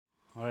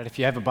All right, if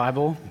you have a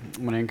Bible,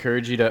 I'm going to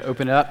encourage you to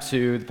open it up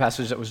to the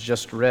passage that was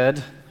just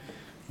read,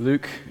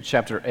 Luke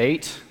chapter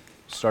 8,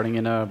 starting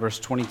in verse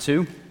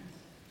 22.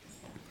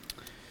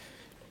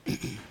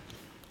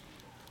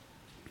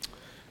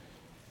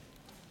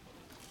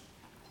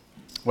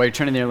 While you're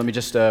turning there, let me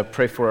just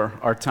pray for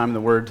our time in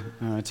the Word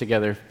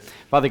together.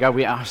 Father God,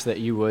 we ask that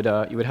you would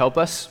help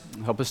us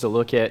to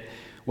look at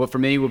what for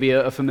me will be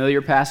a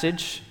familiar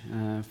passage.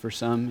 For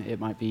some, it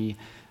might be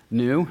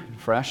new,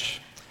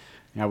 fresh.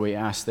 Now we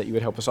ask that you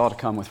would help us all to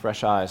come with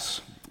fresh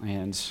eyes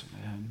and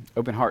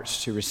open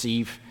hearts to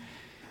receive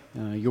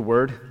your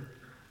word,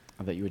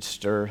 that you would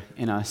stir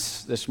in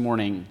us this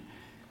morning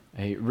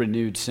a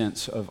renewed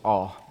sense of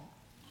awe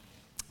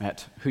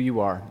at who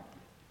you are,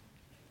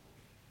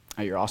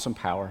 at your awesome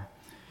power,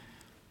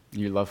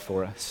 and your love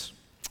for us.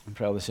 I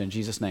pray all this in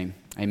Jesus' name.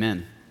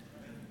 Amen.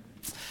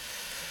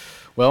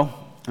 Well,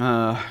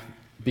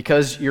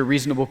 because you're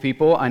reasonable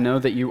people, I know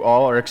that you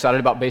all are excited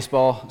about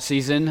baseball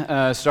season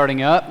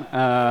starting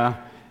up.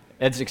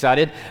 Ed's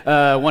excited,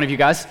 one of you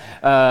guys.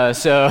 But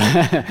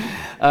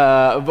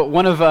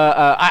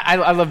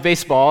I love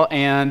baseball,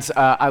 and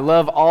I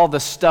love all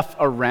the stuff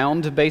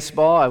around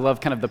baseball. I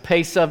love kind of the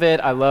pace of it.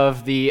 I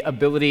love the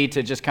ability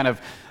to just kind of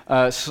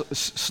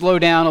slow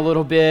down a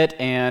little bit,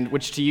 and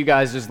which to you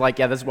guys is like,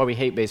 yeah, that's why we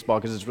hate baseball,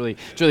 because it's really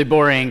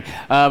boring.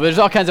 But there's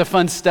all kinds of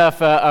fun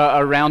stuff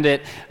around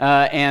it,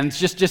 and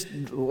just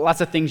lots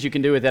of things you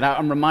can do with it.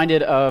 I'm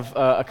reminded of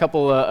a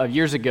couple of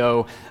years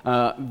ago,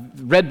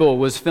 Red Bull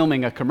was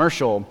filming a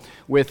commercial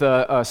with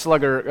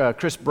slugger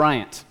Kris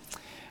Bryant.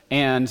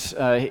 And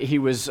he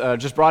was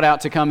just brought out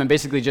to come and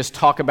basically just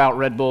talk about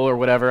Red Bull or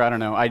whatever. I don't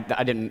know. I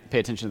didn't pay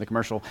attention to the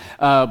commercial.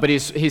 But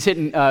he's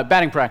hitting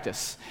batting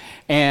practice.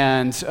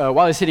 And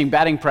while he's hitting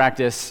batting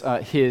practice,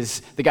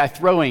 the guy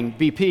throwing,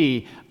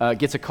 BP,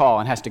 gets a call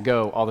and has to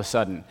go all of a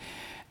sudden.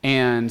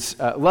 And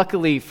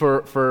luckily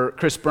for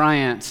Kris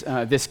Bryant,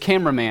 this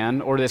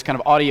cameraman, or this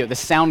kind of the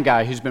sound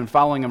guy who's been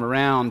following him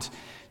around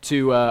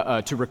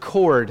to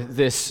record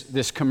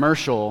this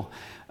commercial,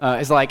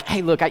 is like,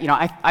 hey, look,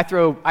 I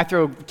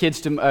throw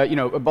kids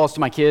to balls to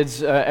my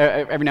kids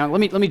every now and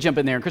then. Let me jump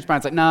in there. And Kris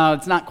Bryant's like, no,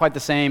 it's not quite the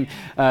same,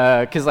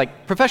 because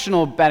like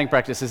professional batting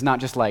practice is not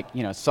just like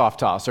soft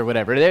toss or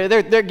whatever.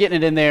 They're getting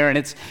it in there, and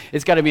it's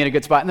got to be in a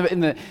good spot.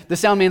 And the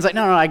sound man's like,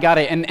 no, I got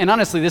it. And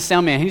honestly, this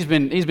sound man, he's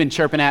been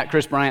chirping at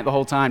Kris Bryant the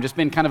whole time, just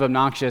been kind of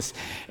obnoxious.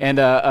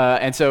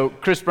 And so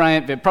Kris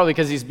Bryant, probably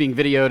because he's being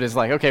videoed, is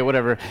like, okay,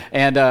 whatever.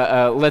 And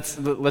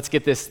let's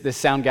get this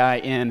sound guy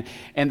in.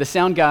 And the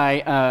sound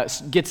guy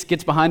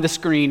gets behind the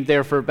screen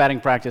there for batting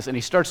practice, and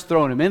he starts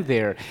throwing him in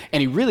there,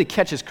 and he really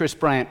catches Kris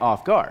Bryant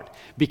off guard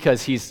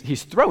because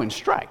he's throwing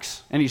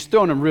strikes, and he's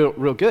throwing them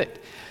real good.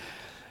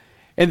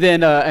 And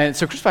then and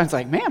so Kris Bryant's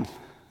like, man,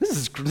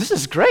 this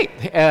is great.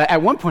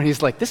 At one point,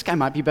 he's like, this guy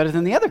might be better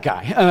than the other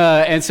guy.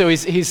 And so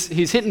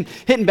he's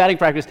hitting batting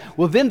practice.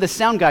 Well, then the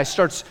sound guy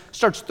starts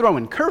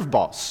throwing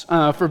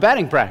curveballs for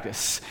batting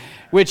practice,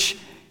 which,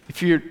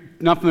 if you're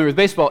not familiar with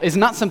baseball, is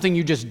not something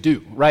you just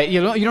do, right?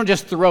 You don't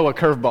just throw a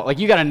curveball. Like,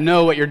 you got to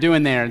know what you're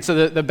doing there. And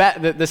so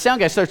the sound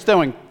guy starts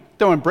throwing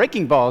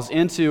breaking balls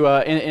into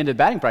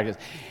batting practice.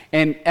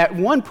 And at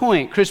one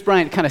point, Kris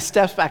Bryant kind of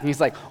steps back and he's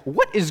like,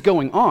 what is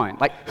going on?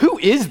 Like, who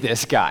is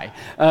this guy?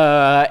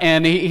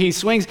 And he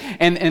swings,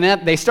 and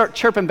they start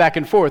chirping back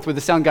and forth with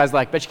the sound guy's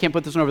like, bet you can't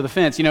put this one over the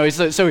fence.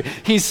 So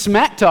he's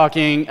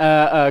smack-talking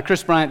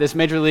Kris Bryant, this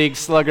major league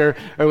slugger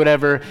or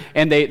whatever,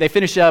 and they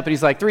finish up, and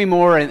he's like, 3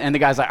 more, and the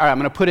guy's like, all right, I'm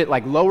going to put it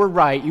like lower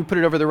right. You put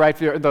it over the right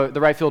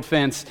field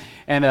fence,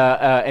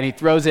 and he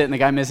throws it, and the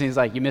guy misses, and he's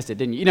like, you missed it,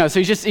 didn't you? So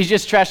he's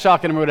just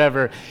trash-talking him or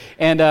whatever.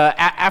 And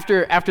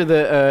after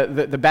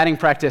the batting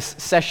practice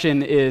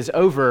session is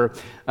over,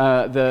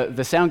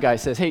 the sound guy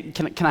says, hey,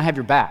 can I have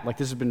your bat? Like,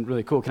 this has been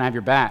really cool. Can I have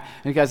your bat?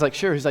 And the guy's like,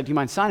 sure. He's like, do you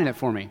mind signing it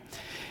for me?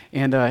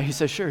 And he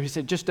says, sure. He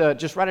said, just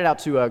write it out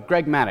to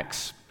Greg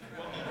Maddux.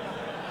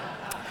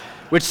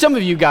 Which some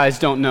of you guys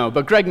don't know,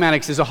 but Greg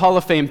Maddux is a Hall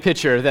of Fame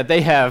pitcher that they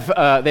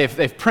have.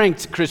 They've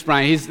pranked Kris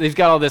Bryant. He's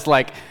got all this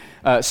like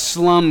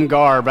slum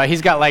garb, right?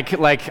 He's got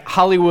like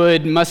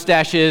Hollywood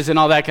mustaches and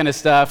all that kind of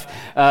stuff.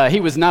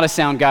 He was not a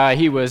sound guy.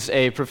 He was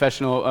a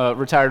professional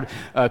retired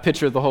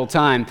pitcher the whole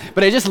time.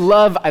 But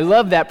I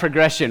love that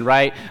progression,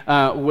 right?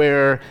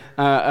 Where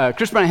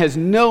Kris Bryant has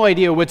no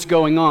idea what's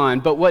going on,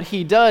 but what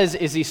he does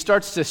is he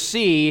starts to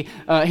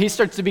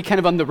be kind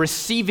of on the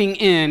receiving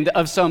end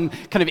of some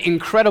kind of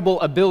incredible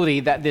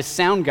ability that this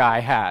sound guy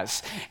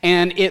has.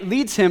 And it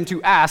leads him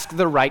to ask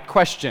the right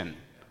question.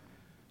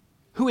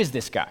 Who is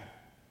this guy?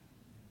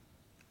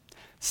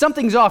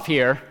 Something's off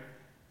here.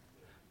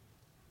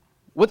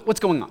 What's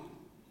going on?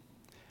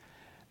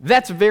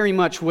 That's very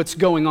much what's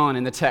going on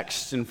in the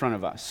text in front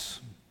of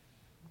us.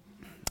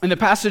 In the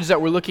passage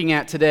that we're looking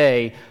at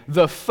today,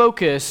 the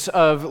focus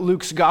of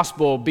Luke's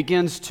gospel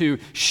begins to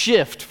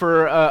shift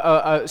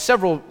for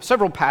several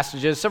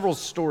passages, several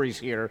stories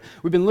here.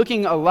 We've been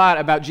looking a lot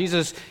about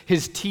Jesus,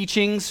 his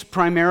teachings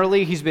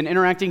primarily. He's been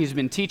interacting, he's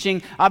been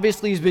teaching.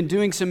 Obviously, he's been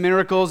doing some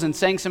miracles and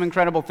saying some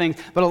incredible things,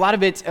 but a lot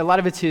of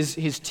it's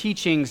his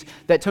teachings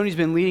that Tony's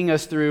been leading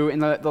us through in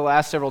the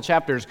last several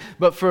chapters.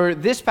 But for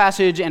this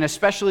passage, and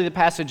especially the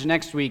passage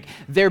next week,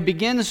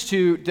 there's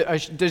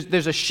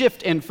a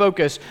shift in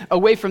focus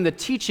away from the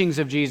teachings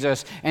of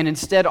Jesus and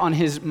instead on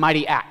his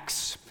mighty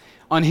acts,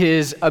 on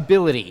his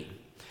ability.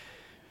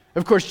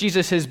 Of course,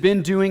 Jesus has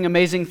been doing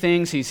amazing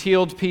things. He's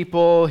healed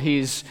people,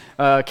 he's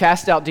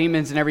cast out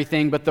demons and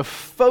everything, but the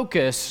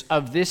focus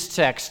of this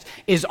text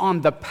is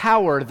on the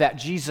power that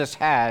Jesus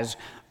has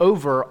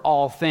over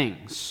all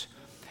things.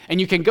 And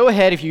you can go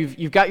ahead, if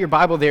you've got your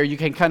Bible there, you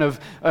can kind of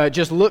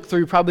just look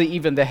through probably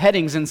even the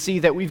headings and see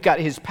that we've got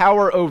his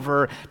power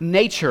over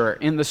nature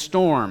in the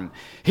storm,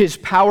 his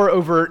power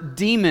over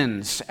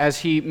demons as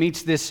he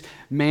meets this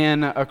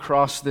man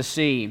across the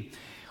sea.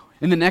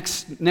 In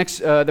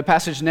the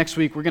passage next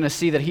week, we're going to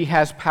see that he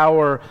has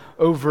power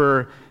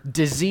over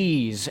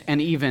disease and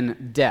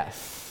even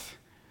death.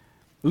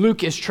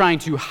 Luke is trying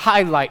to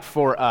highlight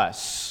for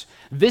us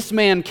this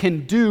man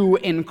can do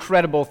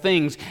incredible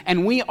things,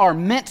 and we are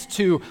meant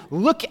to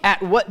look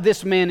at what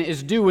this man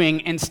is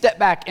doing and step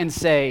back and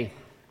say,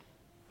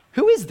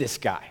 who is this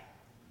guy?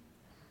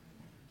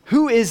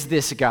 Who is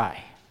this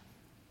guy?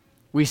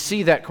 We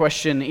see that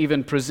question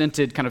even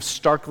presented kind of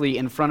starkly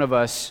in front of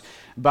us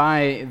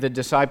by the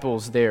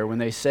disciples there when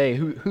they say,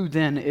 who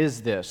then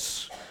is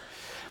this?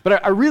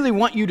 But I really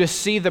want you to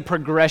see the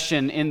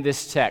progression in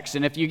this text.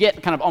 And if you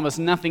get kind of almost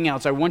nothing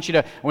else, I want you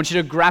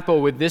to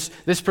grapple with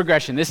this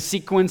progression, this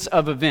sequence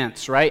of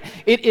events, right?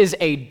 It is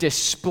a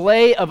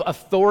display of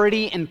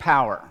authority and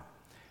power.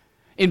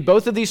 In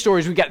both of these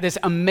stories, we've got this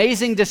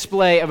amazing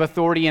display of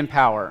authority and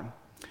power,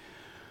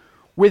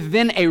 with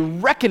then a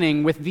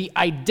reckoning with the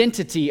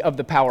identity of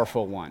the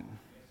powerful one,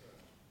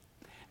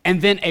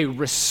 and then a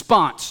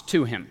response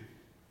to him.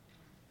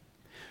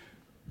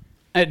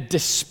 A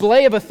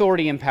display of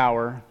authority and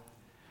power,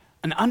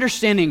 an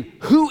understanding,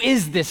 who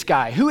is this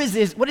guy? Who is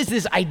this? What is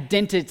this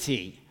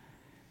identity,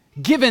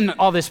 given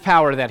all this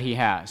power that he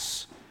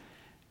has?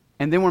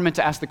 And then we're meant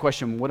to ask the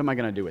question, what am I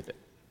going to do with it?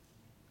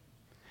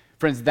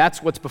 Friends,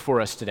 that's what's before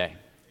us today.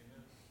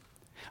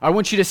 I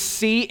want you to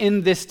see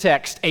in this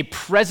text a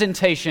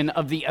presentation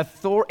of the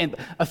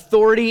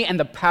authority and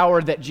the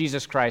power that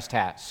Jesus Christ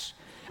has.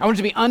 I want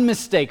it to be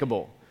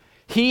unmistakable.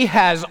 He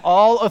has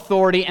all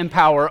authority and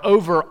power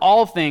over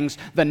all things,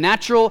 the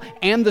natural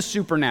and the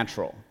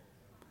supernatural.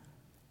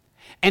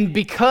 And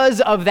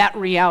because of that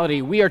reality,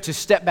 we are to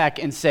step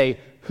back and say,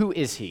 who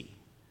is he?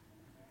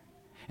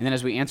 And then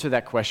as we answer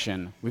that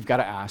question, we've got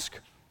to ask,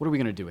 what are we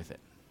going to do with it?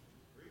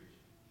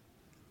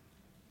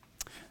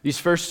 These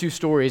first two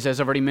stories,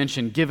 as I've already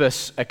mentioned, give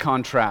us a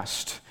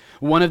contrast.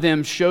 One of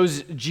them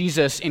shows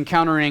Jesus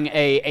encountering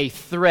a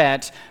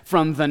threat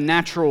from the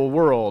natural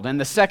world, and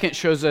the second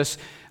shows us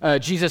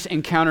Jesus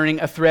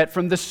encountering a threat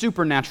from the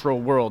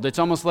supernatural world. It's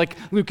almost like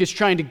Luke is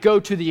trying to go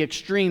to the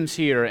extremes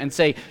here and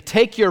say,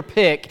 take your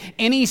pick,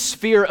 any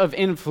sphere of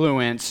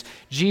influence,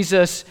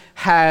 Jesus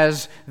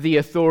has the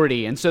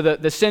authority. And so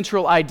the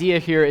central idea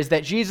here is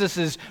that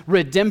Jesus'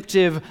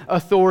 redemptive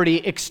authority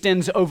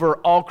extends over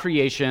all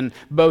creation,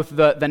 both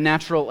the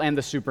natural and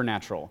the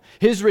supernatural.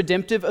 His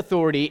redemptive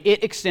authority,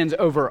 it extends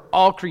over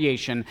all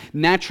creation,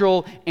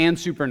 natural and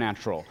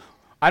supernatural.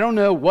 I don't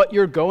know what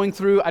you're going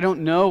through. I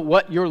don't know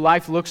what your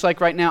life looks like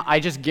right now. I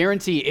just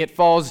guarantee it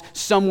falls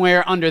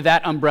somewhere under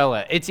that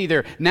umbrella. It's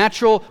either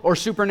natural or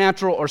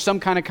supernatural or some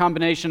kind of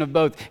combination of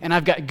both. And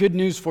I've got good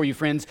news for you,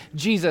 friends.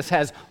 Jesus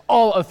has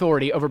all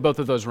authority over both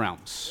of those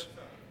realms.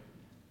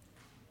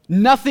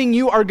 Nothing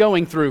you are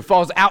going through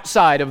falls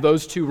outside of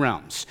those two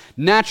realms.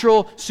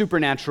 Natural,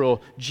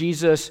 supernatural,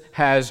 Jesus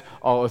has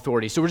all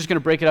authority. So we're just going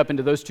to break it up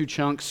into those two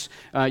chunks.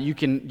 You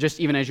can just,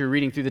 even as you're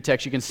reading through the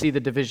text, you can see the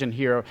division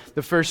here.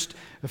 The first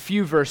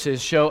few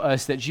verses show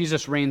us that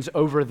Jesus reigns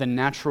over the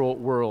natural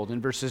world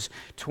in verses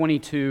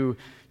 22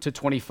 to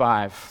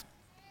 25.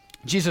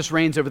 Jesus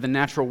reigns over the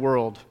natural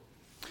world.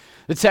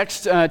 The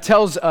text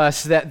tells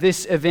us that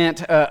this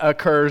event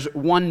occurs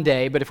one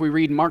day, but if we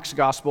read Mark's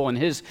gospel and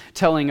his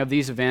telling of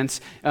these events,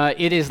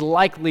 it is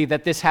likely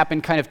that this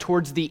happened kind of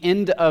towards the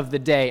end of the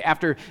day.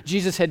 After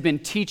Jesus had been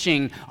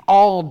teaching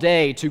all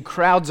day to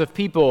crowds of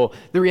people,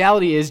 the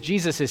reality is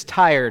Jesus is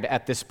tired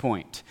at this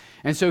point.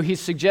 And so he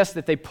suggests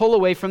that they pull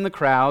away from the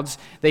crowds,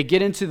 they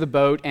get into the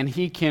boat, and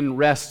he can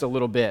rest a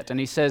little bit. And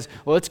he says,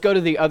 well, let's go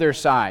to the other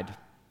side.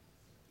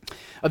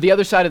 The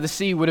other side of the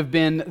sea would have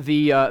been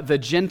the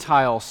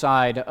Gentile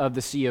side of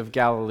the Sea of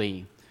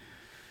Galilee.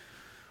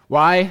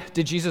 Why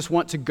did Jesus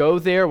want to go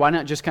there? Why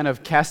not just kind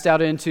of cast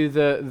out into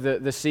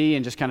the sea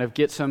and just kind of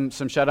get some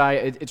shut-eye?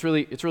 It's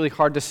really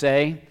hard to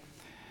say.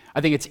 I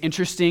think it's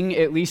interesting,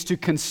 at least, to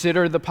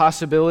consider the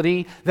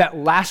possibility that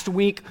last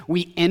week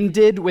we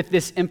ended with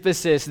this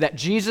emphasis that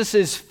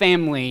Jesus'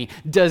 family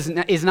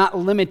is not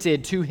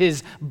limited to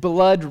his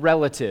blood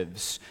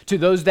relatives, to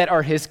those that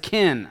are his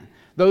kin,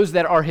 those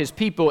that are his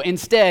people.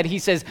 Instead, he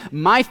says,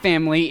 my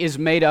family is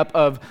made up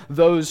of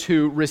those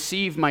who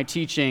receive my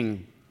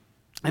teaching,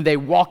 and they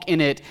walk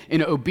in it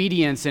in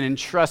obedience and in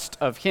trust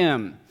of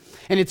him.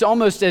 And it's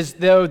almost as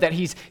though that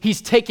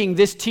he's taking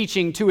this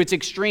teaching to its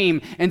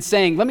extreme and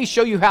saying, let me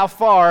show you how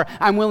far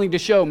I'm willing to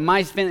show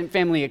my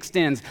family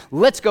extends.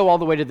 Let's go all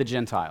the way to the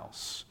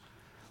Gentiles.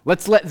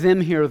 Let's let them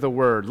hear the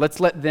word. Let's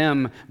let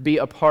them be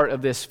a part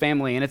of this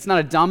family. And it's not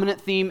a dominant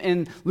theme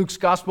in Luke's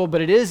gospel, but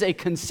it is a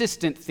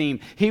consistent theme.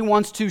 He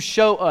wants to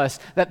show us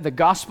that the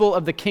gospel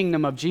of the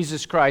kingdom of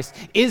Jesus Christ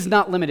is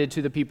not limited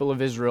to the people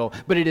of Israel,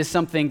 but it is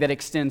something that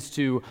extends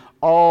to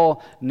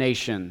all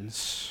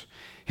nations.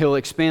 He'll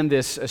expand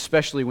this,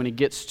 especially when he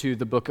gets to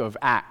the book of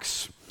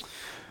Acts.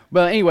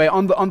 But anyway,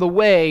 on the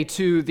way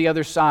to the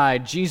other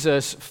side,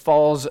 Jesus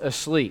falls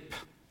asleep.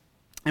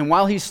 And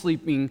while he's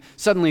sleeping,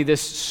 suddenly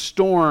this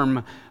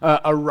storm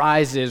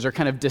arises or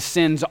kind of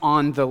descends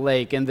on the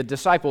lake. And the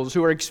disciples,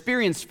 who are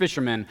experienced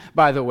fishermen,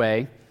 by the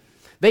way,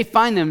 they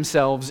find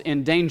themselves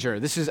in danger.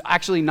 This is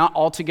actually not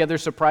altogether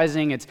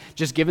surprising. It's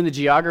just given the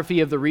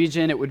geography of the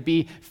region, it would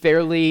be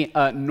fairly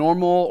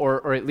normal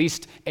or at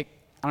least,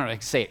 I don't know if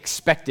I say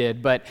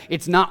expected, but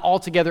it's not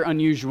altogether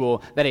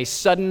unusual that a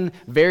sudden,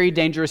 very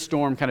dangerous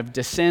storm kind of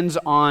descends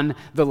on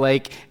the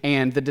lake,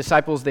 and the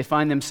disciples, they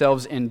find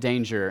themselves in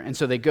danger. And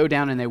so they go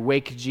down and they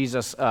wake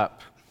Jesus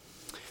up.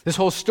 This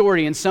whole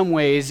story, in some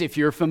ways, if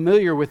you're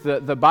familiar with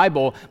the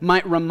Bible,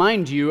 might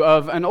remind you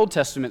of an Old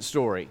Testament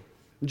story,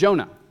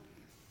 Jonah,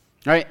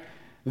 right?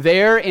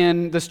 There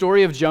in the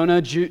story of Jonah,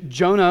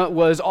 Jonah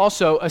was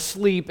also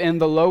asleep in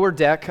the lower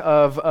deck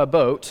of a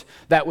boat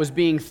that was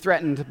being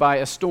threatened by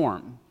a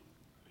storm.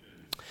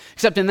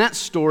 Except in that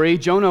story,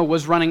 Jonah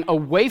was running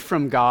away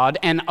from God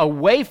and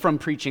away from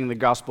preaching the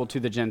gospel to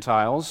the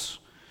Gentiles.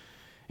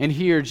 And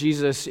here,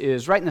 Jesus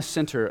is right in the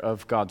center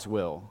of God's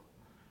will,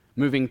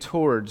 moving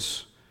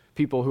towards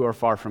people who are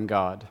far from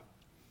God.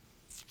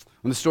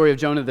 In the story of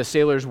Jonah, the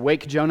sailors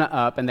wake Jonah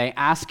up and they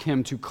ask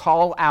him to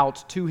call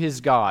out to his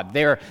God.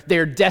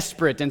 They're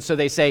desperate, and so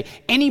they say,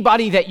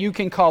 anybody that you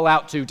can call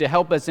out to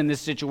help us in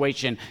this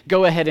situation,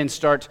 go ahead and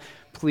start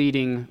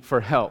pleading for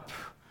help.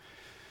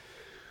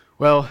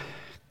 Well,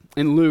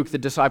 in Luke, the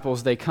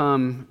disciples, they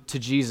come to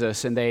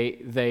Jesus and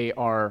they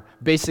are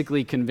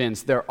basically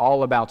convinced they're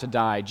all about to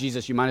die.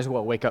 Jesus, you might as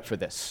well wake up for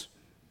this,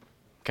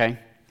 okay?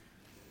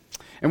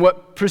 And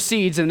what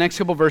precedes in the next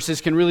couple verses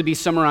can really be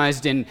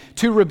summarized in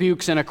two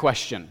rebukes and a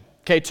question.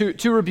 Okay,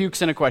 two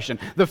rebukes and a question.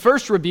 The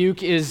first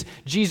rebuke is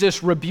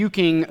Jesus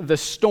rebuking the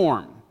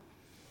storm.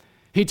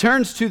 He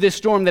turns to this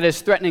storm that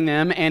is threatening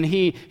them, and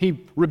he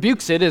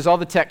rebukes it, as all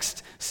the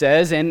text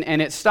says, and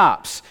it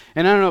stops.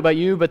 And I don't know about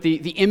you, but the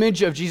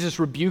image of Jesus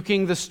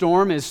rebuking the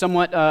storm is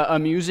somewhat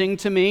amusing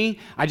to me.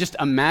 I just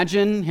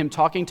imagine him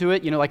talking to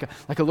it, like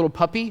a little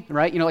puppy,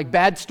 right? Like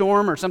bad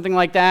storm or something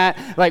like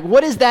that. Like,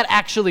 what does that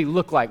actually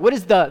look like? What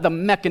is the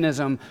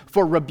mechanism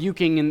for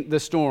rebuking the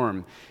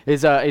storm?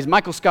 Is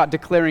Michael Scott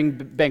declaring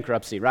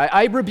bankruptcy, right?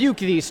 I rebuke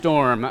thee,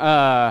 storm.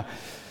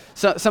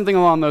 Something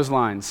along those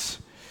lines.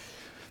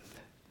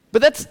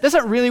 But that's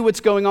not really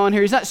what's going on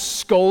here. He's not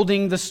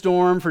scolding the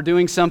storm for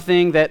doing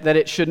something that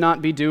it should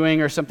not be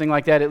doing or something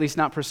like that, at least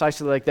not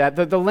precisely like that.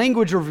 The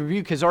language of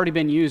rebuke has already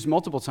been used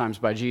multiple times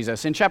by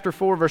Jesus. In chapter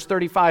 4, verse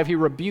 35, he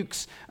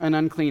rebukes an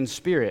unclean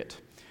spirit.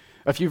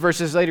 A few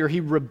verses later, he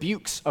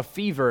rebukes a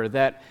fever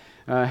that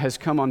has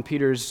come on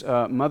Peter's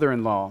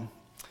mother-in-law.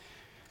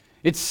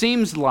 It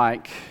seems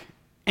like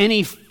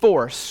any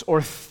force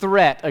or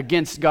threat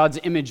against God's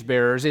image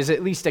bearers is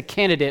at least a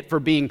candidate for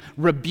being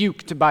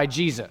rebuked by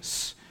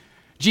Jesus.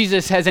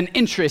 Jesus has an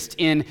interest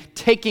in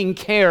taking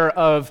care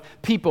of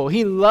people.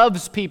 He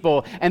loves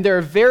people, and there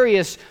are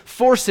various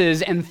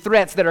forces and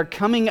threats that are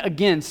coming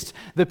against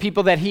the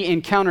people that he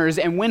encounters,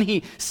 and when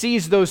he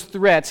sees those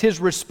threats,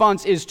 his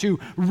response is to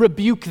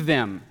rebuke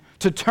them,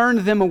 to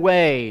turn them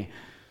away,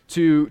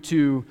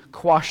 to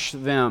quash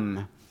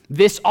them.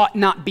 This ought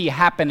not be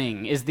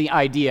happening, is the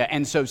idea,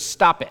 and so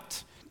stop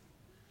it.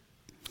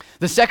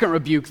 The second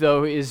rebuke,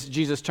 though, is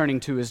Jesus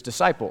turning to his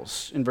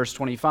disciples in verse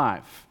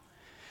 25.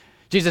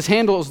 Jesus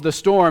handles the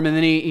storm, and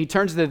then he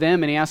turns to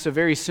them and he asks a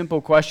very simple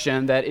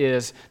question that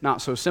is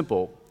not so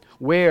simple.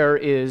 Where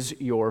is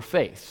your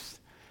faith?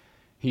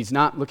 He's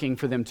not looking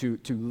for them to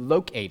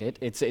locate it.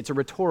 It's a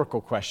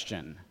rhetorical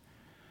question.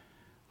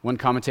 One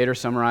commentator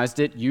summarized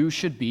it, you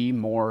should be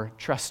more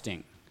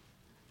trusting.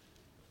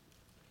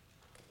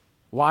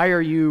 Why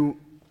are you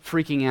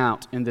freaking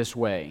out in this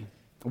way?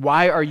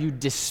 Why are you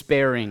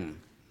despairing?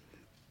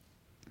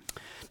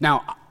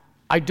 Now,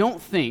 I don't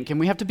think, and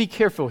we have to be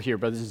careful here,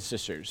 brothers and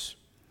sisters,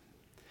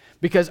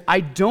 because I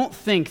don't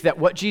think that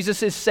what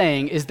Jesus is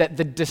saying is that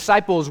the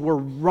disciples were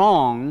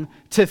wrong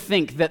to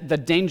think that the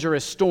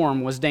dangerous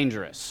storm was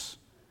dangerous.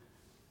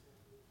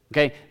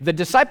 Okay? The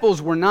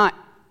disciples were not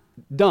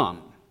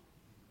dumb.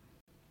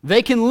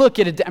 They can look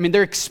at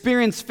they're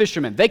experienced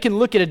fishermen. They can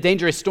look at a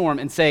dangerous storm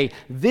and say,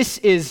 this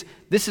is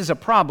a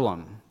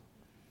problem.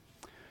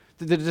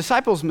 The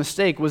disciples'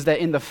 mistake was that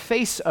in the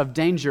face of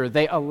danger,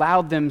 they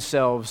allowed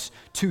themselves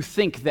to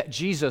think that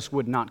Jesus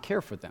would not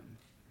care for them.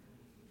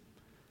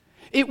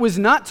 It was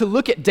not to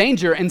look at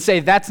danger and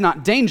say, that's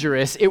not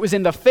dangerous. It was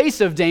in the face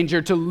of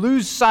danger to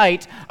lose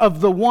sight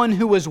of the one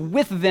who was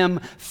with them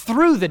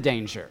through the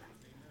danger.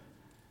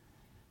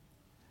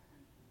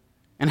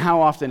 And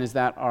how often is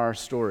that our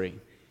story?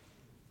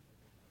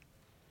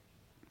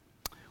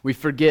 We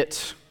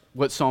forget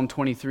what Psalm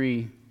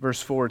 23,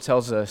 verse 4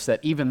 tells us, that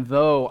even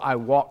though I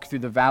walk through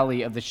the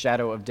valley of the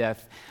shadow of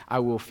death, I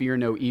will fear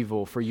no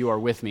evil, for you are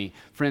with me.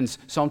 Friends,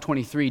 Psalm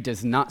 23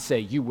 does not say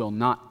you will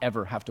not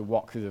ever have to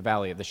walk through the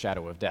valley of the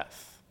shadow of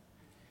death.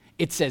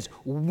 It says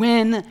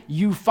when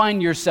you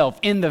find yourself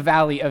in the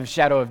valley of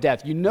shadow of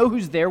death, you know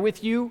who's there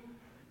with you?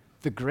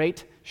 The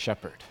great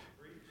shepherd.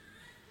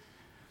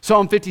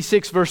 Psalm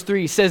 56, verse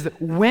 3 says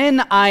that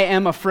when I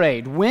am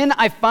afraid, when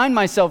I find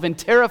myself in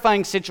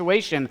terrifying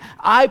situation,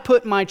 I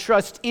put my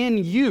trust in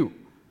you.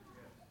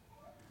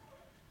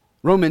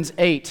 Romans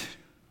 8,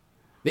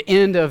 the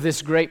end of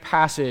this great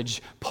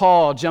passage,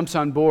 Paul jumps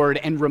on board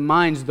and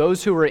reminds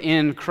those who are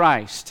in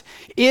Christ,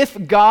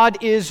 if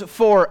God is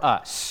for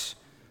us,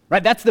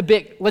 right? That's the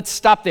big, let's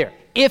stop there.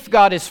 If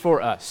God is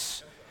for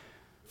us.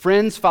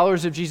 Friends,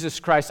 followers of Jesus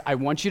Christ, I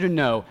want you to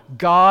know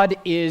God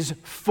is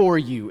for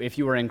you if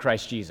you are in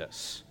Christ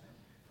Jesus.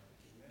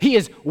 He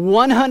is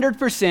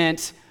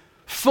 100%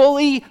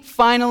 fully,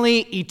 finally,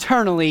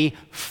 eternally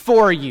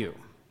for you.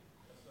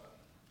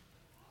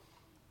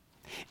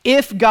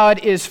 If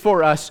God is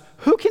for us,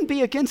 who can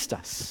be against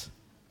us?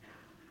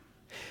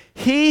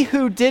 He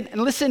who did,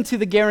 and listen to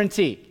the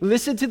guarantee,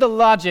 listen to the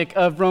logic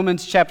of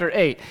Romans chapter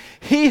 8.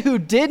 He who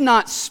did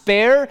not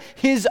spare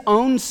his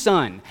own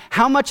son.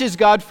 How much is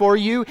God for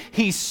you?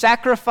 He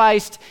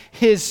sacrificed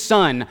his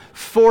son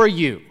for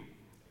you.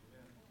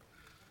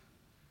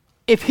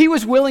 If he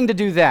was willing to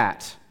do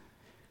that,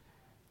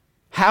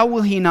 how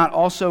will he not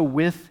also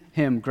with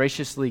him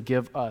graciously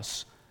give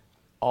us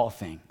all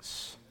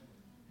things?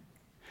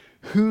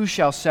 Who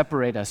shall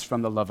separate us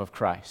from the love of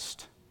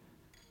Christ?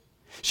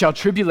 Shall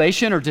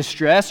tribulation or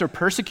distress or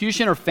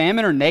persecution or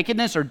famine or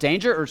nakedness or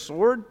danger or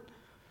sword?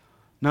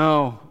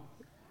 No.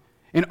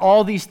 In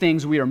all these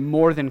things we are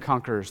more than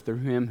conquerors through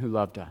him who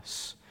loved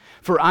us.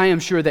 For I am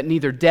sure that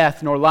neither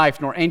death, nor life,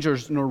 nor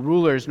angels, nor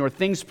rulers, nor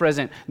things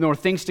present, nor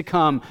things to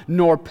come,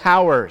 nor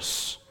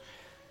powers,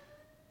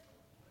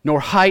 nor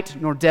height,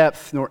 nor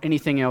depth, nor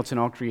anything else in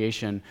all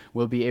creation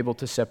will be able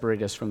to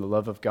separate us from the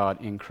love of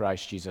God in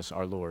Christ Jesus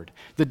our Lord.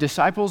 The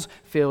disciples'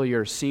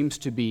 failure seems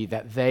to be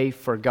that they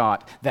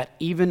forgot that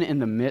even in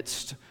the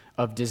midst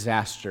of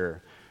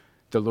disaster,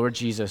 the Lord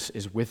Jesus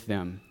is with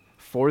them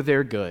for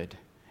their good,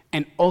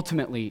 and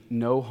ultimately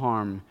no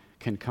harm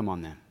can come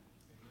on them.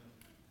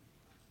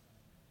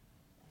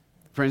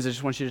 Friends, I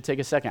just want you to take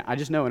a second. I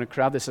just know in a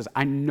crowd that says,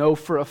 I know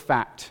for a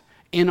fact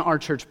in our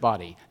church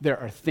body, there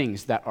are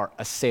things that are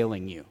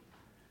assailing you.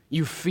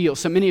 You feel,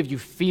 so many of you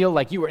feel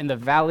like you are in the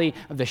valley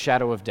of the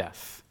shadow of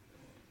death.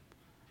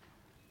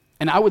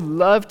 And I would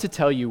love to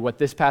tell you what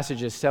this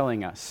passage is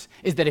telling us,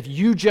 is that if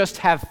you just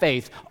have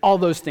faith, all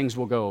those things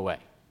will go away.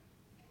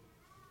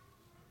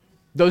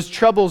 Those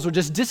troubles will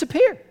just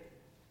disappear,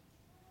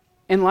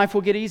 and life will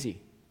get easy.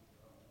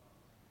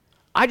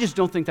 I just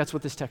don't think that's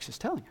what this text is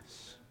telling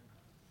us.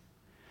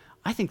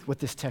 I think what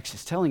this text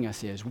is telling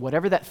us is,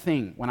 whatever that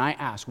thing, when I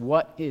ask,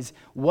 what is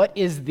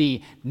the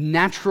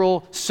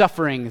natural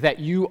suffering that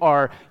you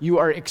are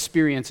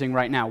experiencing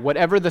right now,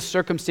 whatever the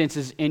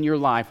circumstances in your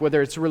life,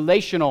 whether it's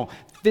relational,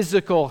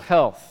 physical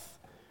health,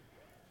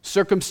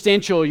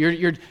 circumstantial,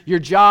 your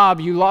job,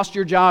 you lost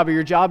your job, or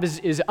your job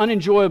is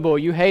unenjoyable,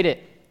 you hate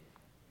it.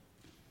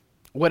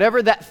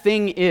 Whatever that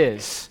thing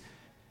is,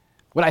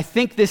 what I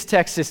think this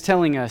text is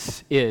telling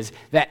us is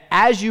that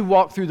as you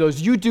walk through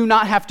those, you do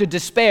not have to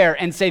despair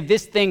and say,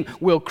 this thing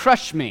will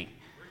crush me,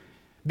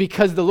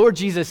 because the Lord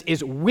Jesus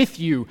is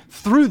with you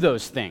through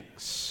those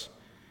things.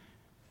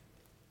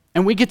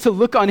 And we get to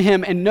look on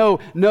him and know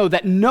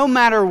that no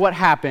matter what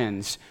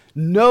happens,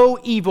 no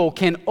evil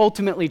can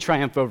ultimately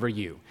triumph over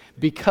you,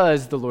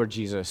 because the Lord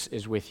Jesus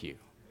is with you.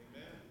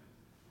 Amen.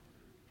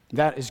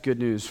 That is good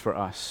news for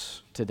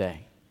us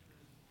today.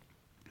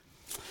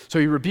 So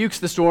he rebukes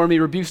the storm, he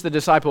rebukes the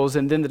disciples,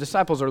 and then the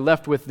disciples are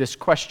left with this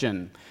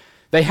question.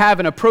 They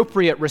have an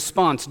appropriate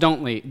response,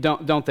 don't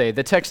they?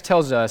 The text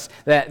tells us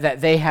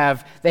that they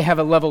have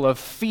a level of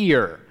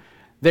fear.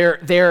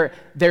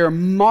 They're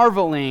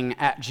marveling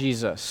at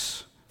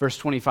Jesus, verse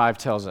 25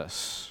 tells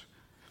us.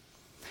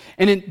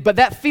 But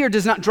that fear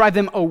does not drive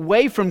them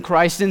away from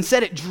Christ.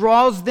 Instead, it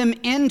draws them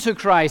into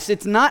Christ.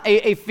 It's not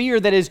a fear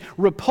that is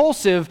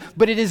repulsive,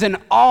 but it is an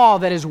awe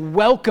that is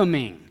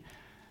welcoming.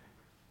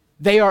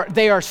 They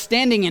are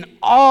standing in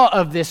awe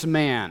of this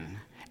man,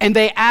 and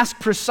they ask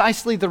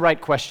precisely the right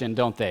question,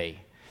 don't they?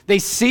 They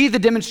see the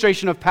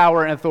demonstration of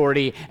power and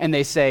authority, and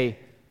they say,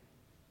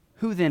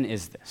 who then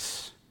is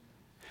this?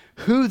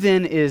 Who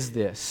then is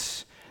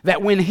this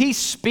That when he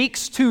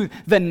speaks to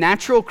the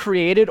natural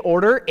created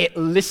order, it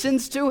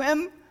listens to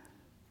him?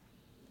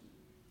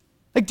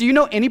 Like, do you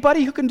know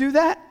anybody who can do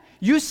that?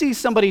 You see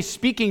somebody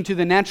speaking to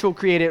the natural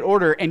created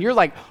order, and you're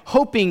like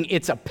hoping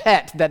it's a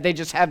pet that they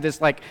just have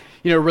this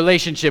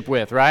relationship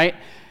with, right?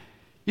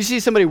 You see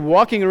somebody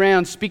walking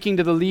around speaking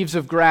to the leaves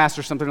of grass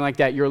or something like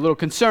that, you're a little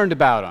concerned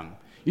about them.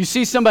 You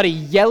see somebody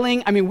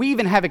yelling. I mean, we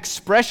even have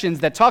expressions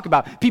that talk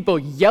about people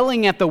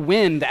yelling at the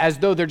wind as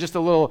though they're just a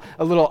little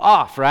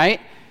off, right?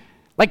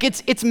 Like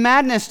it's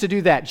madness to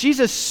do that.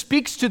 Jesus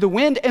speaks to the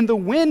wind, and the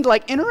wind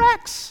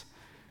interacts.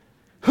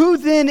 Who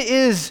then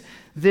is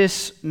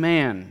this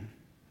man?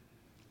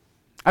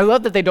 I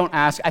love that they don't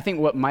ask. I think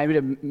what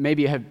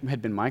maybe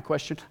had been my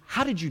question,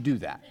 how did you do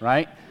that,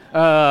 right?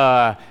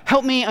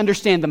 Help me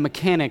understand the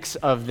mechanics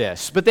of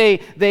this. But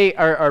they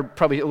are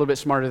probably a little bit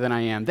smarter than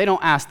I am. They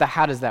don't ask the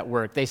how does that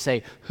work. They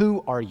say,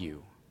 who are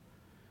you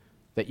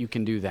that you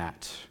can do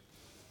that?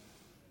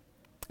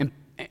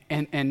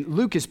 And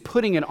Luke is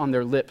putting it on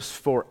their lips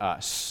for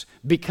us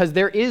because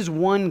there is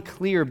one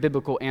clear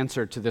biblical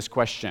answer to this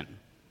question.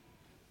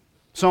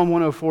 Psalm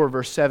 104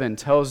 verse 7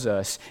 tells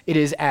us, it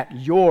is at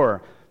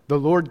the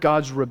Lord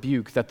God's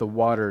rebuke that the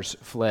waters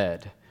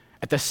fled.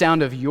 At the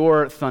sound of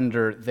your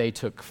thunder, they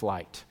took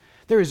flight.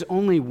 There is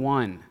only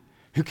one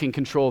who can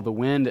control the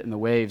wind and the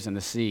waves and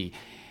the sea.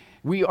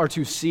 We are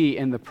to see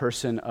in the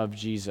person of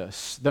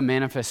Jesus the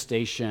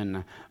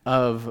manifestation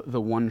of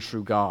the one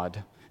true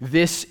God.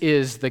 This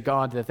is the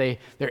God that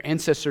their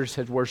ancestors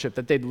had worshiped,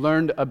 that they'd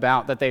learned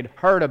about, that they'd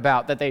heard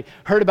about, that they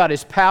heard about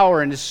his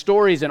power and his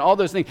stories and all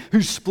those things,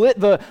 who split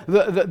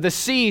the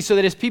sea so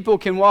that his people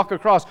can walk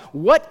across.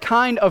 What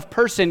kind of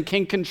person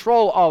can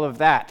control all of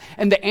that?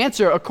 And the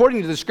answer,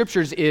 according to the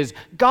scriptures, is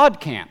God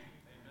can.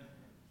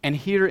 And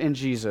here in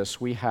Jesus,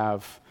 we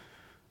have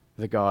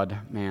the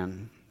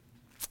God-man.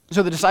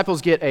 So the disciples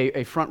get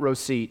a front row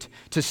seat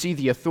to see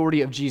the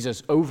authority of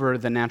Jesus over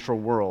the natural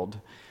world.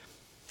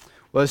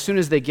 Well, as soon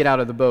as they get out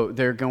of the boat,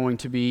 they're going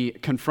to be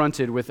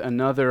confronted with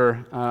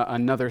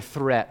another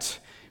threat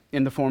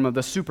in the form of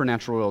the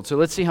supernatural world. So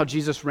let's see how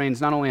Jesus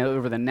reigns not only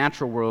over the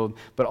natural world,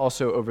 but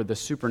also over the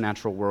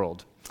supernatural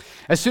world.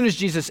 As soon as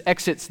Jesus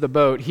exits the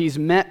boat, he's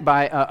met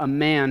by a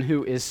man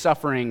who is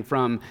suffering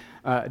from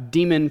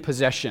demon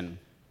possession.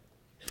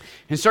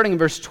 And starting in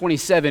verse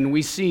 27,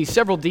 we see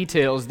several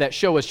details that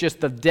show us just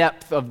the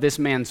depth of this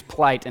man's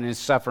plight and his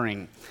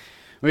suffering.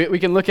 We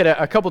can look at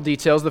a couple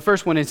details. The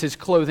first one is his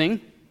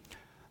clothing.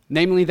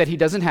 Namely, that he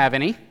doesn't have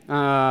any,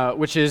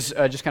 which is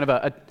just kind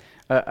of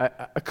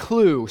a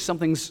clue.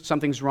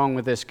 Something's wrong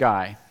with this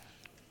guy.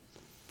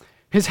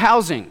 His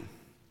housing.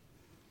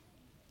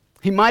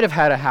 He might have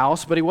had a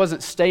house, but he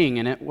wasn't staying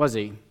in it, was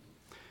he?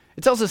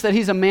 It tells us that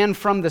he's a man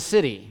from the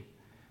city.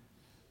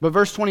 But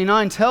verse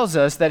 29 tells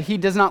us that he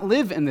does not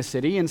live in the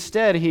city.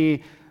 Instead,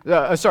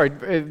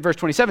 verse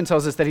 27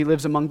 tells us that he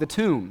lives among the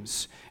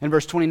tombs. And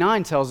verse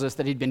 29 tells us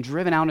that he'd been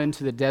driven out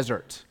into the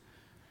desert.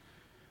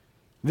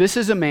 This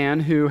is a man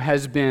who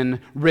has been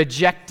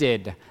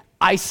rejected,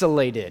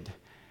 isolated,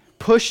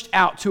 pushed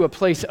out to a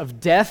place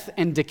of death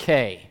and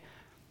decay.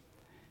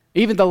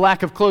 Even the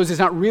lack of clothes is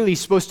not really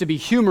supposed to be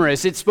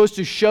humorous. It's supposed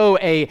to show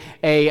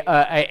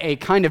a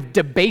kind of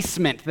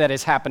debasement that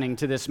is happening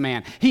to this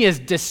man. He is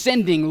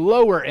descending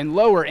lower and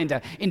lower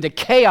into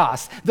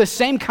chaos, the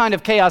same kind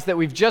of chaos that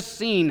we've just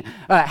seen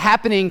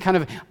happening kind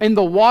of in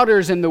the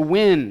waters and the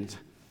wind.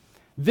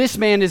 This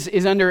man is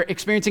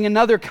experiencing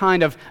another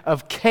kind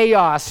of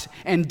chaos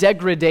and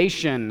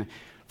degradation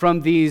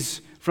from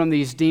these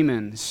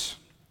demons.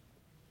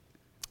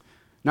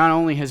 Not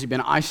only has he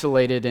been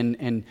isolated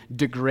and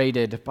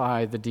degraded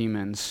by the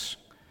demons,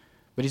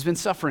 but he's been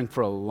suffering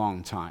for a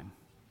long time.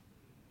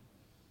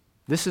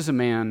 This is a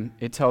man,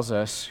 it tells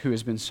us, who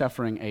has been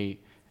suffering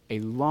a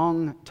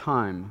long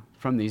time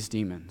from these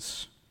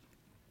demons.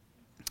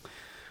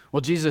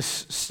 Well, Jesus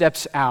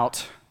steps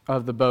out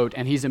of the boat,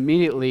 and he's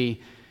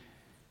immediately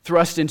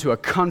thrust into a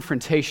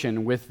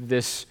confrontation with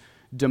this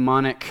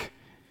demonic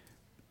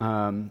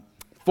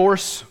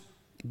force,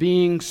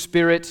 being,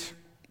 spirit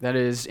that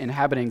is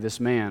inhabiting this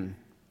man.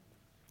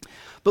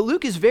 But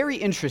Luke is very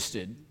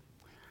interested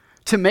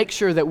to make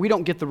sure that we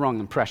don't get the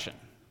wrong impression.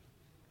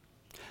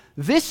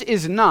 This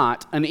is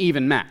not an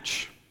even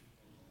match.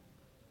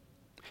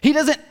 He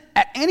doesn't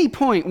at any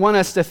point want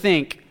us to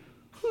think,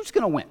 who's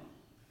going to win?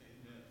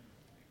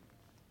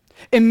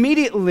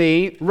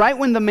 Immediately, right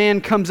when the man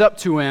comes up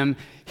to him,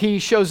 he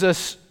shows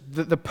us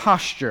the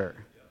posture.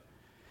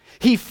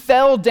 He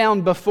fell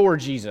down before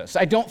Jesus.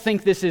 I don't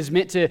think this is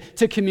meant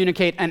to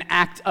communicate an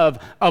act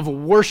of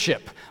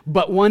worship,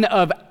 but one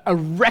of a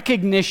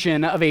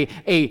recognition of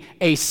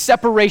a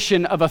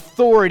separation of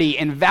authority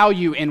and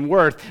value and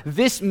worth.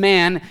 This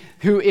man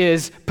who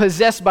is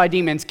possessed by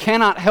demons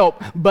cannot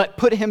help but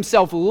put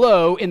himself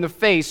low in the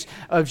face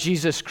of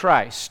Jesus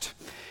Christ.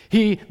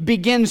 He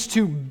begins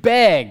to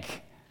beg.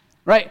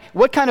 Right?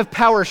 What kind of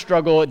power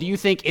struggle do you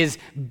think is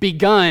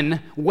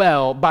begun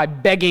well by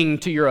begging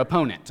to your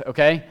opponent,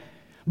 okay?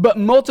 But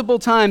multiple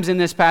times in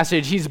this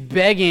passage, he's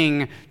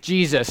begging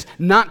Jesus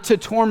not to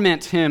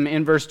torment him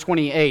in verse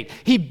 28.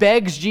 He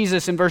begs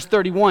Jesus in verse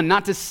 31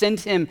 not to send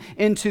him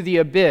into the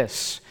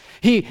abyss.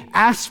 He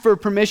asks for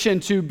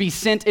permission to be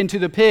sent into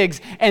the pigs,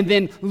 and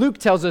then Luke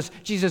tells us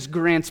Jesus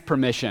grants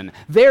permission.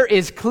 There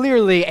is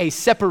clearly a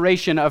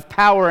separation of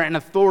power and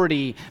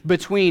authority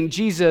between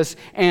Jesus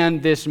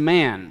and this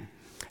man.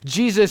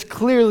 Jesus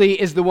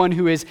clearly is the one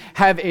who is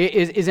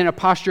in a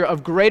posture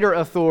of greater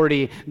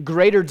authority,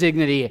 greater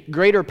dignity,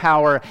 greater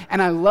power,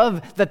 and I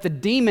love that the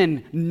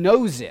demon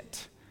knows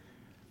it.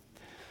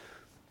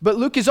 But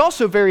Luke is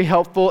also very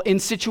helpful in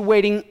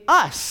situating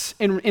us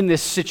in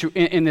this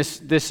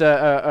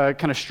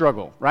kind of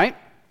struggle, right?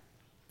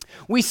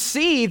 We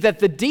see that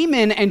the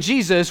demon and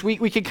Jesus, we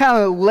can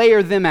kind of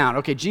layer them out.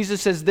 Okay, Jesus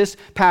says this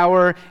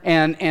power,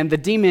 and the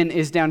demon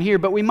is down here,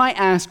 but we might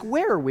ask,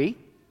 where are we?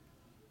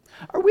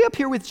 Are we up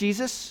here with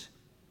Jesus?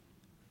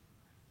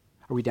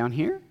 Are we down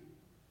here?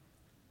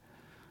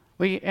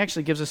 Well, he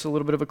actually gives us a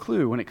little bit of a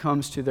clue when it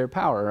comes to their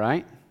power,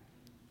 right?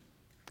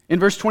 In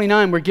verse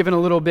 29, we're given a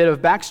little bit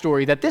of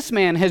backstory that this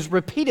man has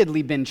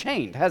repeatedly been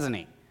chained, hasn't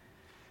he?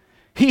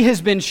 He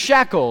has been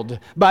shackled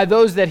by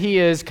those that he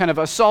is kind of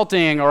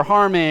assaulting or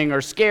harming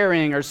or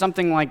scaring or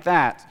something like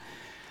that.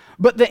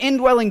 But the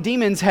indwelling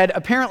demons had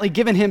apparently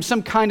given him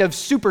some kind of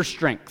super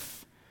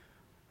strength,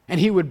 and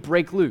he would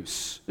break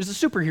loose. There's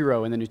a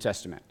superhero in the New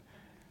Testament,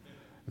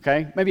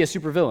 okay? Maybe a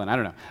supervillain, I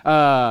don't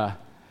know.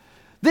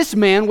 This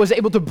man was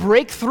able to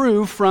break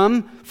through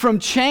from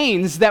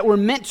chains that were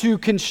meant to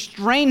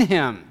constrain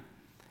him,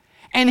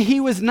 and he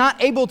was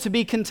not able to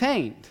be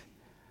contained.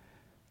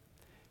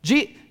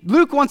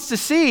 Luke wants to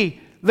see,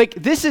 like,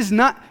 this is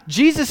not,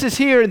 Jesus is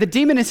here, the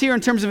demon is here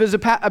in terms of his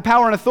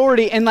power and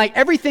authority, and like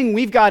everything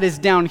we've got is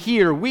down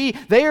here.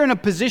 They are in a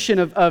position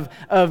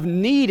of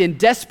need and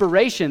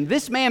desperation.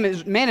 This man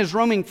is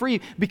roaming free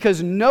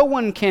because no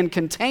one can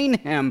contain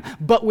him,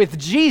 but with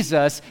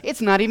Jesus,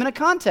 it's not even a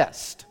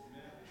contest.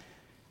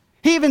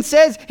 He even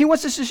says, he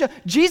wants us to show,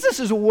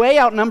 Jesus is way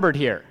outnumbered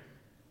here.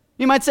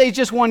 You might say he's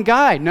just one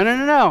guy.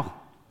 No.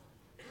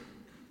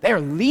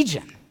 They're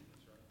legion.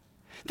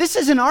 This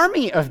is an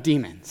army of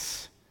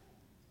demons.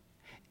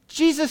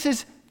 Jesus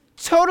is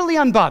totally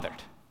unbothered.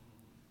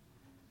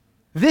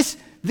 This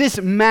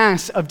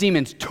mass of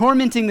demons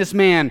tormenting this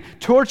man,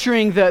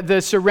 torturing the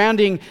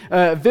surrounding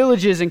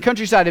villages and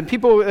countryside and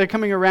people that are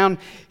coming around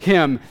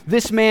him.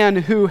 This man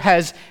who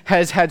has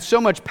had so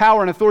much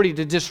power and authority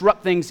to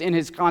disrupt things in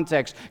his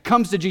context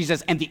comes to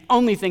Jesus, and the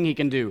only thing he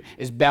can do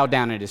is bow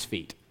down at his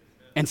feet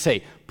and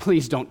say,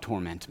 please don't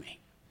torment me.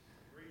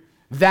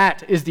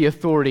 That is the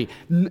authority.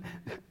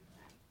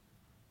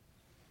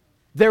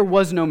 There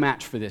was no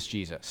match for this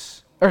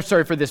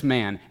for this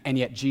man, and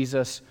yet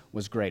Jesus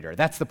was greater.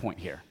 That's the point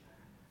here.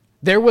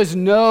 There was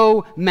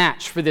no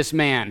match for this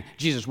man.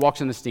 Jesus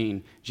walks on the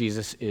scene.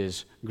 Jesus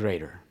is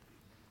greater.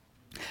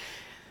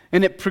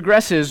 And it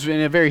progresses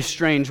in a very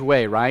strange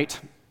way, right?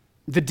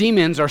 The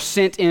demons are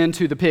sent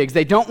into the pigs.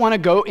 They don't want to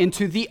go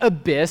into the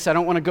abyss. I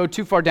don't want to go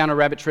too far down a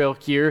rabbit trail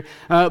here,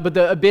 but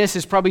the abyss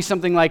is probably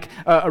something like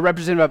a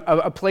representative of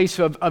a place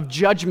of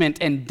judgment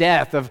and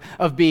death,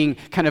 of being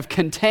kind of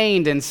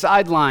contained and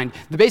sidelined.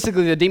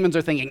 Basically, the demons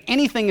are thinking,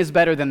 anything is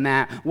better than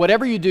that.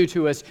 Whatever you do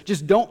to us,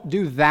 just don't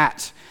do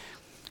that.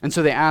 And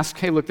so they ask,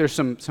 hey, look, there's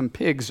some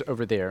pigs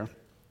over there.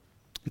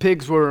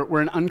 Pigs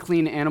were an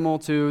unclean animal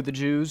to the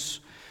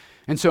Jews.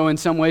 And so in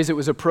some ways it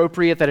was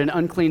appropriate that an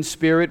unclean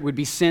spirit would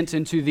be sent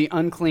into the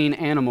unclean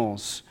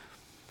animals.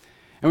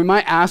 And we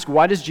might ask,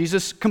 why does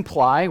Jesus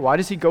comply? Why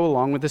does he go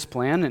along with this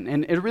plan?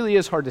 And it really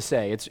is hard to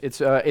say.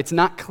 It's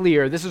not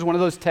clear. This is one of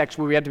those texts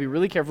where we have to be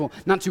really careful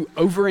not to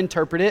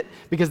overinterpret it,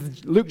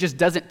 because Luke just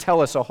doesn't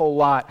tell us a whole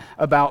lot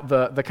about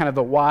the kind of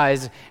the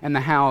whys and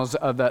the hows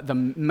of the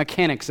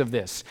mechanics of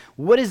this.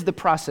 What is the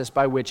process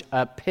by which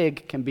a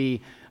pig can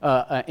be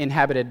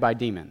inhabited by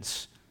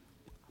demons?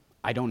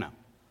 I don't know.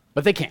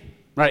 But they can,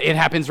 right? It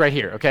happens right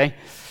here, okay?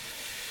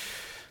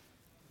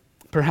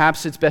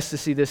 Perhaps it's best to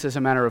see this as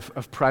a matter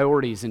of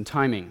priorities and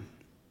timing.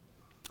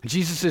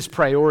 Jesus'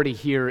 priority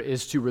here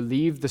is to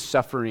relieve the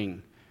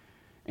suffering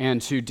and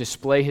to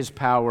display his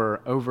power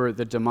over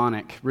the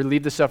demonic,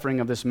 relieve the suffering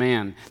of this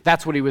man.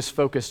 That's what he was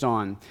focused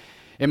on.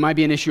 It might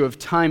be an issue of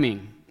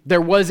timing.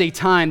 There is a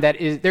time that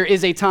it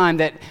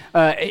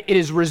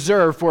is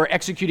reserved for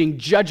executing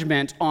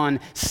judgment on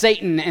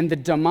Satan and the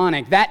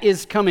demonic. That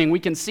is coming. We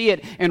can see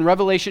it in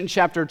Revelation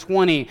chapter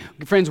 20.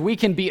 Friends, we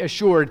can be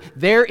assured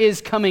there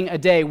is coming a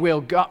day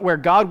where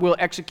God will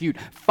execute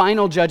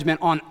final judgment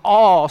on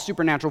all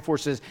supernatural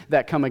forces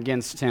that come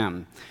against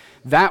him.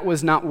 That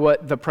was not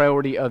what the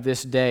priority of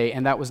this day,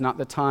 and that was not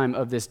the time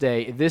of this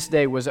day. This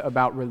day was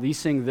about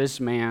releasing this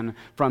man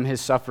from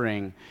his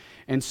suffering.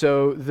 And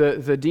so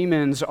the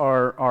demons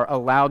are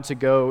allowed to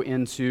go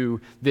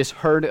into this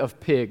herd of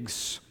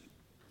pigs,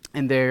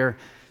 and they're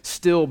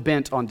still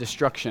bent on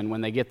destruction when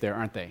they get there,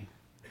 aren't they?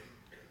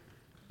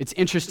 It's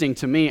interesting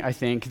to me, I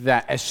think,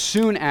 that as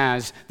soon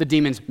as the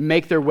demons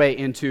make their way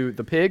into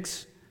the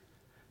pigs,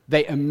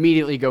 they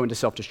immediately go into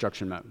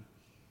self-destruction mode.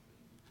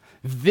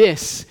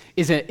 This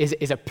is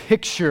a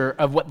picture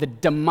of what the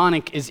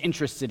demonic is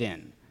interested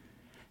in: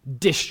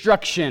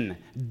 destruction,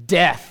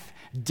 death,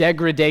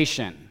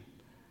 degradation.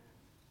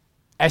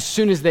 As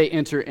soon as they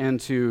enter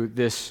into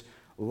this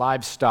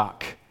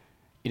livestock,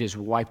 it is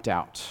wiped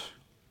out.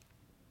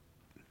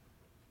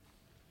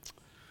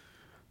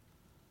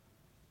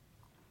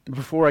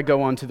 Before I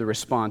go on to the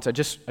response, I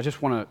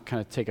just want to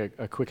kind of take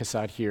a quick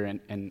aside here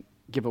and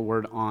give a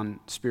word on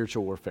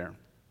spiritual warfare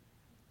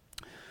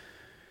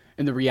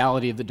and the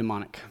reality of the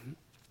demonic.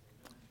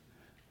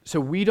 So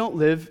we don't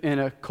live in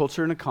a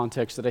culture and a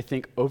context that I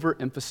think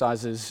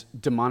overemphasizes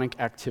demonic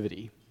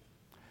activity.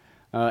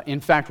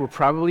 In fact, we're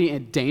probably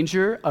in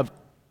danger of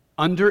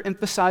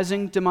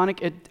underemphasizing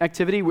demonic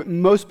activity.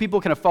 Most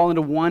people kind of fall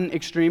into one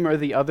extreme or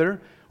the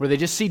other, where they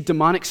just see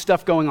demonic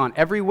stuff going on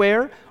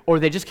everywhere, or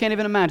they just can't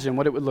even imagine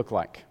what it would look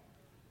like.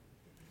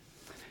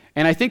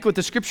 And I think what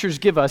the scriptures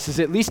give us is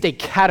at least a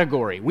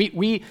category.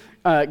 We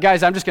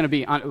guys, I'm just going to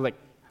be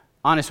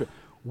honest with you.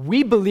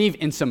 We believe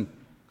in some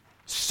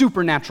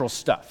supernatural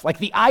stuff. Like,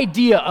 the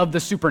idea of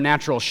the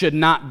supernatural should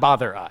not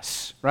bother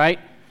us, right?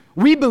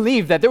 We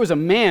believe that there was a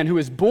man who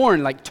was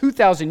born like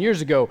 2,000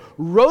 years ago,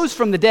 rose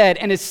from the dead,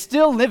 and is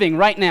still living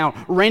right now,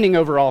 reigning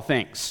over all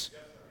things.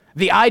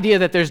 The idea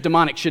that there's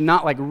demonic should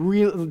not, like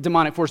real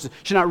demonic forces,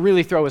 should not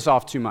really throw us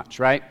off too much,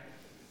 right?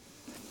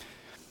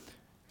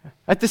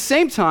 At the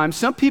same time,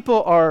 some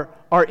people are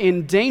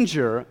in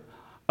danger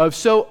of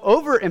so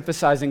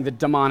overemphasizing the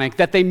demonic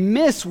that they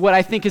miss what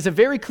I think is a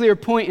very clear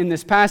point in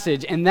this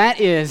passage, and that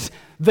is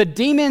the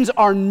demons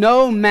are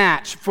no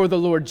match for the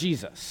Lord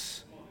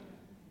Jesus.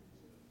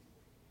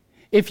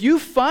 If you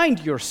find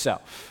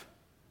yourself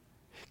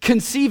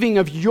conceiving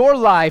of your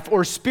life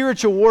or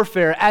spiritual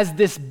warfare as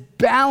this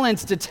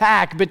balanced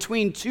attack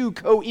between two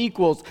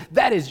co-equals,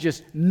 that is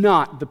just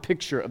not the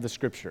picture of the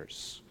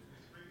scriptures.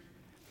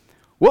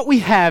 What we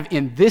have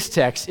in this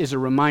text is a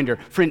reminder.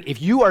 Friend,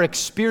 if you are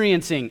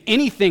experiencing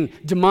anything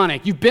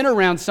demonic, you've been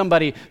around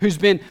somebody who's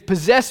been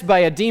possessed by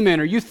a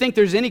demon, or you think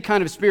there's any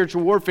kind of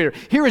spiritual warfare,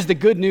 here is the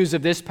good news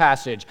of this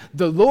passage.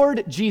 The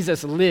Lord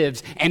Jesus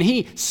lives, and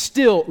he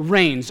still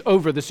reigns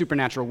over the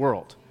supernatural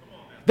world.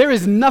 There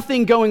is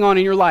nothing going on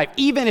in your life,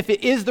 even if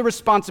it is the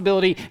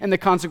responsibility and the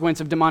consequence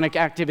of demonic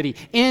activity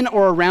in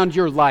or around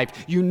your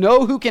life. You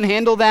know who can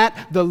handle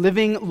that? The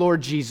living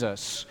Lord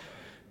Jesus,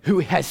 who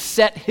has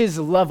set his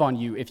love on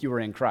you if you are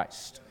in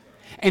Christ.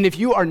 And if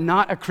you are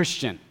not a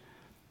Christian,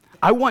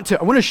 I want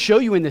to show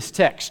you in this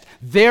text,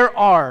 there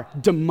are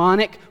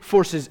demonic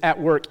forces at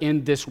work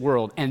in this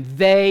world, and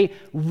they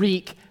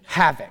wreak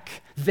havoc.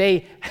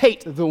 They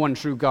hate the one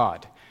true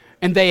God,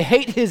 and they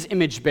hate his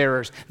image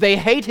bearers. They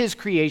hate his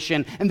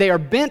creation, and they are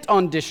bent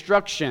on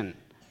destruction.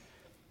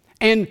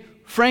 And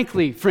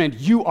frankly, friend,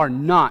 you are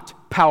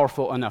not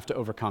powerful enough to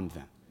overcome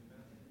them.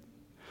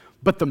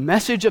 But the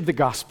message of the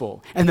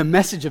gospel and the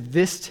message of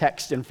this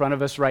text in front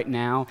of us right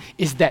now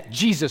is that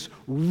Jesus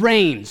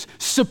reigns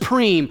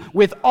supreme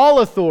with all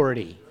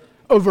authority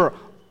over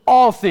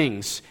all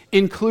things,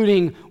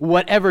 including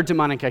whatever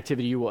demonic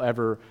activity you will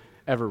ever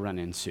run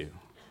into.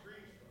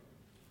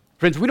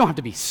 Friends, we don't have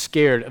to be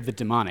scared of the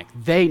demonic.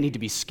 They need to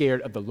be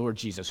scared of the Lord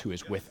Jesus who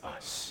is with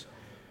us.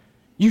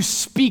 You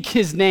speak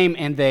his name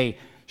and they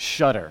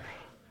shudder.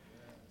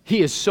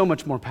 He is so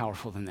much more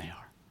powerful than they are.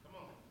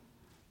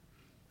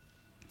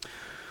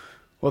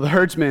 Well, the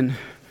herdsmen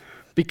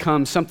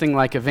become something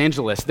like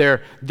evangelists.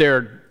 Their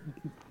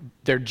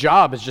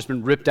job has just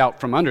been ripped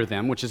out from under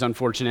them, which is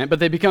unfortunate, but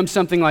they become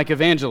something like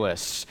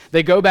evangelists.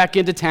 They go back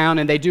into town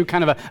and they do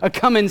kind of a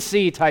come and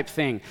see type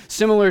thing,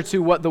 similar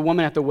to what the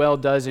woman at the well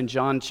does in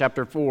John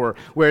chapter 4,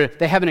 where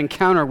they have an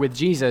encounter with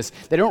Jesus.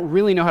 They don't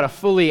really know how to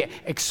fully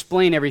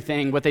explain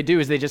everything. What they do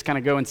is they just kind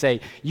of go and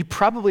say, you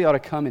probably ought to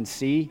come and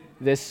see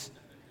this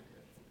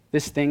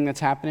thing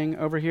that's happening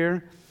over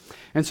here.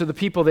 And so the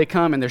people, they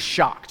come and they're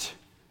shocked.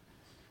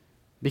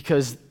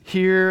 Because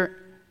here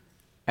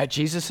at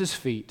Jesus'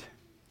 feet,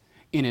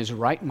 in his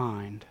right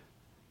mind,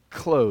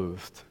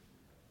 clothed,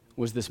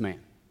 was this man.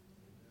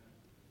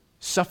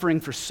 Suffering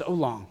for so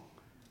long,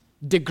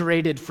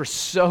 degraded for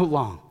so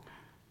long,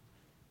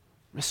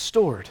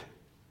 restored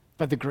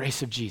by the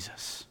grace of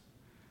Jesus.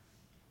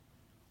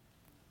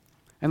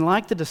 And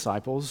like the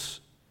disciples,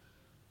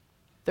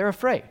 they're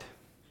afraid.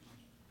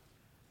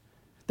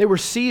 They were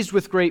seized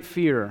with great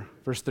fear,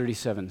 verse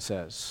 37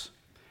 says.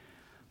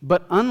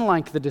 But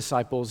unlike the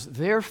disciples,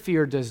 their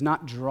fear does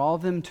not draw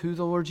them to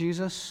the Lord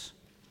Jesus.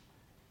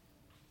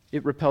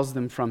 It repels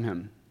them from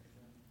him.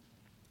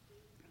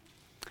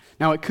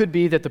 Now, it could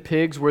be that the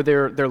pigs were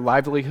their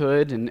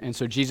livelihood, and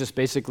so Jesus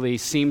basically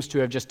seems to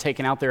have just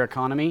taken out their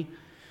economy,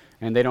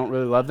 and they don't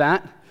really love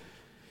that.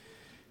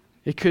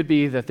 It could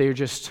be that they're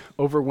just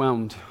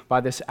overwhelmed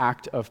by this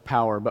act of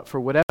power, but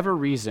for whatever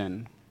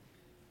reason,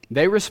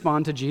 they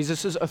respond to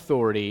Jesus'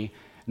 authority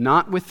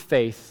not with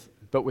faith,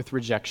 but with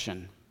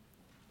rejection.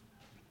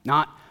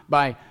 Not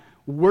by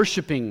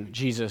worshiping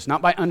Jesus,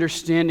 not by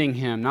understanding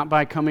him, not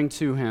by coming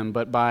to him,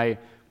 but by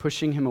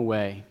pushing him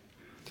away.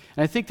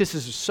 And I think this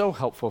is so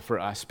helpful for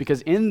us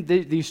because in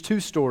these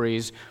two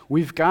stories,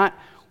 we've got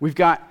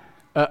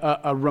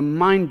a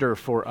reminder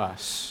for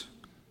us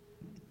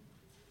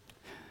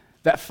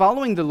that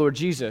following the Lord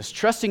Jesus,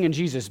 trusting in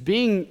Jesus,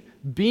 belonging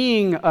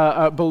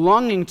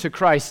to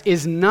Christ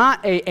is not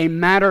a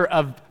matter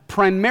of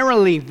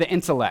primarily the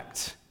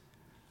intellect,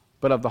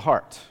 but of the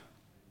heart.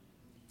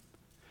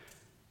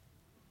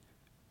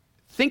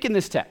 Think in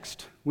this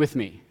text with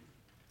me.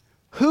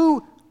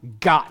 Who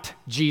got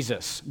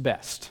Jesus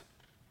best?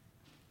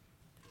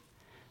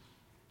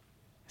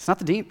 It's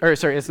not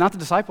it's not the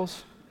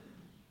disciples.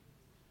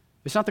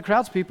 It's not the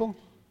crowd's people.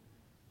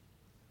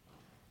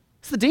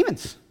 It's the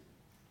demons.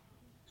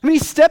 I mean, he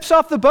steps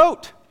off the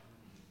boat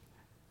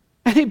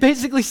and he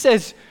basically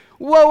says,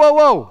 whoa, whoa,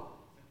 whoa.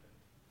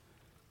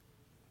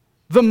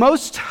 The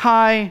Most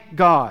High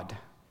God,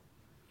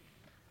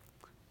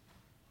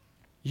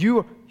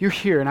 you're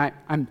here and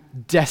I'm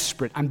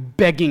desperate. I'm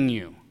begging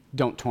you,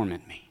 don't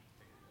torment me.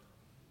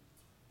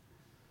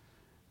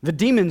 The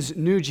demons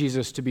knew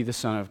Jesus to be the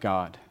Son of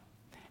God,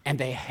 and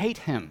they hate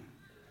him.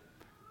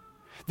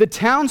 The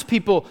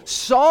townspeople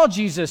saw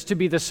Jesus to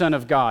be the Son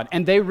of God,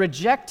 and they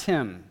reject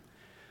him.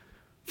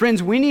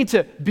 Friends, we need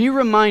to be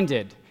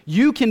reminded,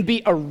 you can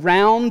be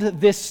around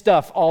this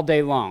stuff all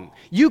day long.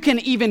 You can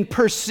even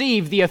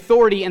perceive the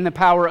authority and the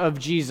power of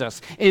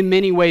Jesus in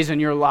many ways in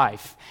your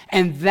life,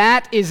 and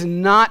that is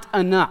not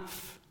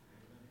enough.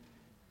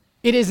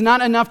 It is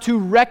not enough to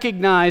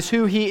recognize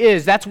who he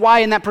is. That's why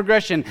in that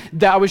progression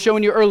that I was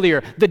showing you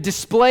earlier, the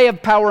display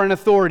of power and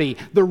authority,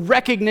 the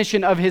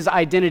recognition of his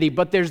identity,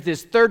 but there's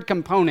this third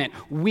component.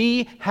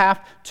 We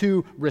have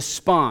to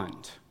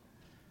respond.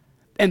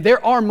 And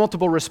there are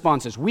multiple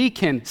responses. We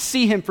can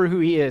see him for who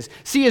he is,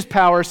 see his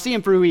power, see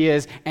him for who he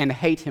is, and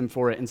hate him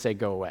for it and say,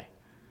 go away.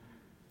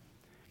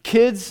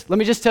 Kids, let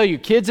me just tell you,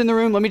 kids in the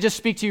room, let me just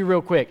speak to you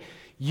real quick.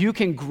 You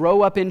can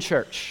grow up in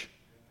church,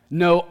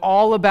 know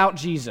all about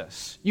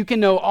Jesus. You can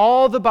know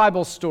all the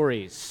Bible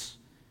stories.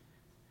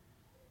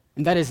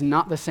 And that is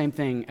not the same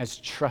thing as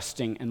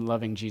trusting and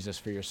loving Jesus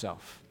for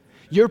yourself.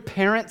 Your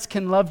parents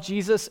can love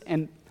Jesus,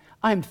 and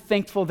I'm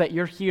thankful that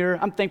you're here.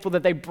 I'm thankful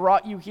that they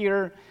brought you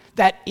here.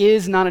 That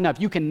is not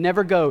enough. You can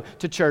never go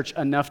to church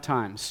enough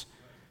times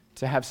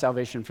to have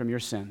salvation from your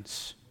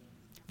sins.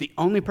 The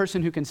only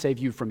person who can save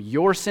you from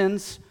your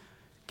sins,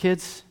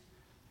 kids,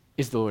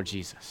 is the Lord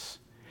Jesus.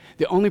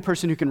 The only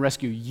person who can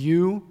rescue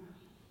you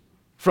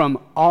from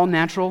all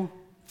natural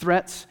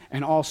threats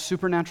and all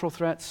supernatural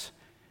threats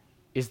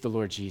is the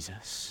Lord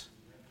Jesus.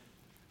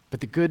 But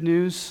the good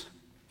news,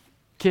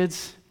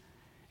 kids,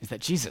 is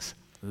that Jesus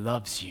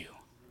loves you.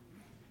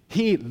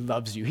 He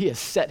loves you. He has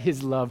set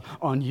his love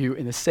on you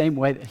in the same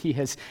way that he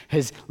has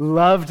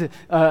loved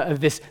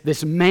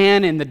this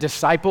man and the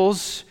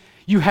disciples.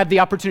 You have the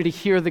opportunity to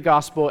hear the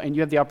gospel, and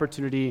you have the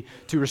opportunity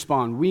to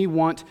respond. We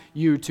want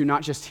you to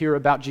not just hear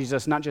about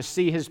Jesus, not just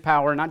see his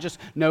power, not just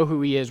know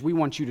who he is. We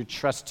want you to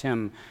trust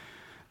him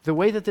the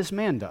way that this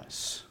man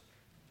does.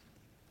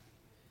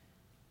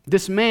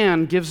 This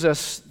man gives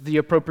us the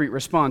appropriate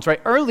response,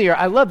 right? Earlier,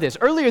 I love this.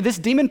 Earlier, this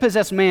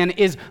demon-possessed man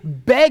is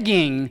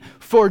begging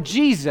for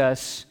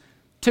Jesus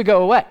to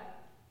go away.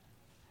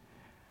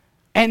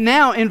 And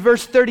now in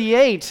verse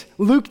 38,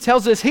 Luke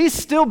tells us he's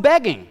still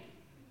begging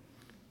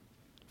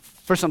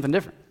for something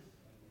different.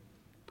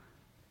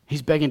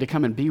 He's begging to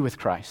come and be with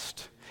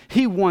Christ.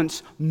 He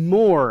wants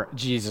more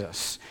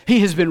Jesus. He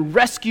has been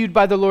rescued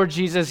by the Lord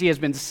Jesus. He has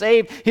been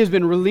saved. He has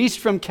been released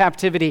from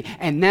captivity.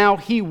 And now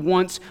he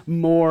wants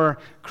more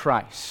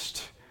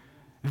Christ.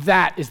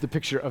 That is the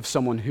picture of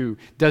someone who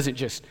doesn't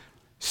just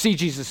see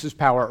Jesus'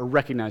 power or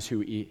recognize who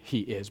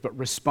he is, but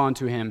respond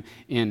to him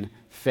in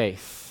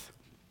faith.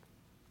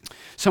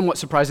 Somewhat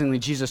surprisingly,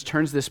 Jesus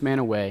turns this man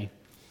away.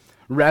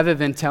 Rather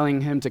than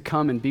telling him to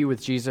come and be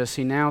with Jesus,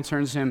 he now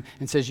turns to him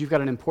and says, you've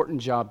got an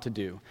important job to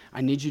do.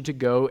 I need you to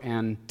go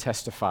and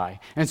testify.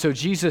 And so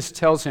Jesus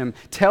tells him,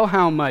 tell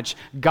how much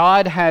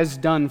God has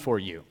done for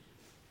you.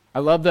 I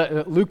love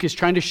that Luke is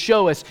trying to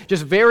show us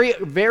just very,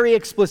 very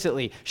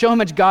explicitly, show how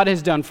much God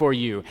has done for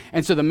you.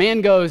 And so the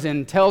man goes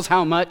and tells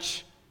how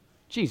much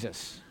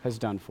Jesus has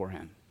done for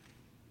him.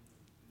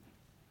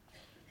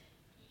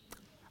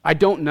 I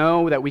don't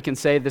know that we can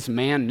say this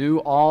man knew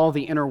all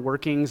the inner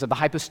workings of the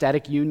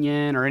hypostatic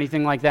union or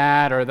anything like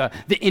that, or the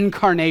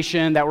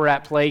incarnation that were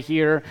at play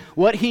here.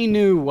 What he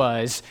knew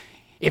was,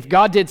 if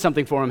God did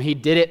something for him, he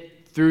did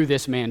it through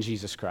this man,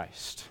 Jesus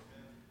Christ.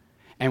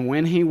 And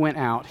when he went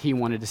out, he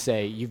wanted to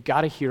say, you've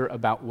got to hear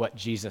about what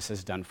Jesus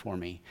has done for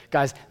me.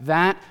 Guys,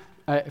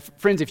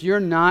 friends, if you're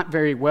not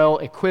very well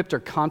equipped or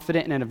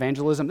confident in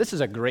evangelism, this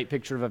is a great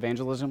picture of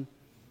evangelism.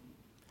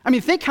 I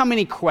mean, think how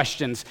many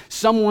questions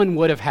someone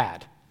would have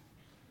had.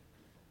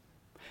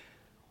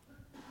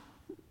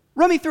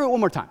 Run me through it one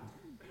more time.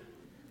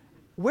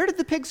 Where did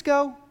the pigs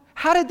go?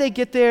 How did they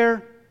get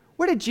there?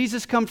 Where did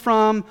Jesus come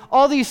from?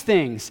 All these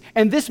things.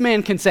 And this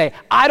man can say,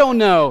 I don't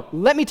know.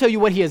 Let me tell you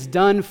what he has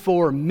done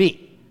for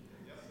me.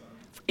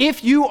 Yes,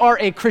 if you are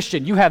a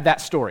Christian, you have that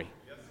story.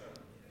 Yes,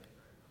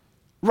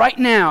 Right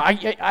now,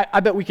 I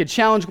bet we could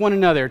challenge one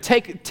another.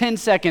 Take 10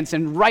 seconds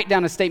and write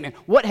down a statement.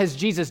 What has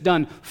Jesus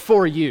done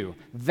for you?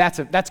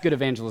 That's good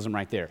evangelism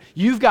right there.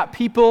 You've got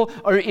people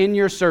are in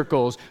your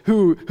circles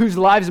whose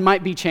lives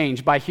might be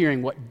changed by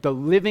hearing what the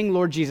living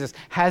Lord Jesus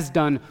has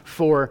done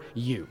for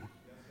you.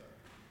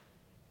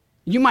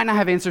 You might not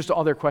have answers to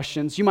all their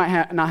questions. You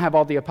might not have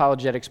all the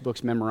apologetics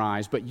books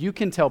memorized, but you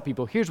can tell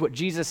people, here's what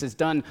Jesus has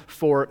done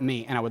for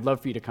me, and I would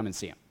love for you to come and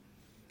see him.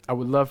 I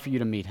would love for you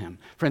to meet him.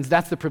 Friends,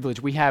 that's the privilege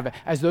we have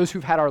as those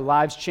who've had our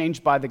lives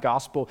changed by the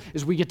gospel,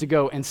 is we get to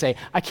go and say,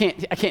 I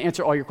can't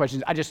answer all your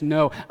questions. I just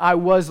know I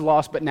was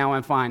lost, but now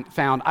I'm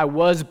found. I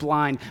was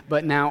blind,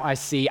 but now I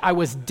see. I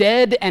was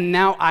dead, and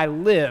now I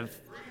live.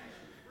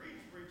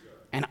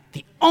 And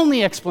the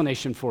only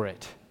explanation for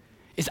it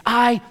is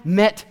I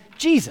met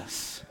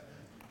Jesus.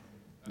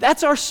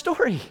 That's our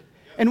story.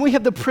 And we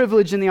have the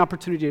privilege and the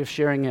opportunity of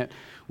sharing it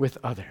with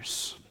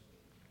others.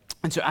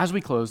 And so as we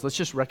close, let's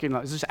just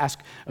ask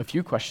a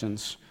few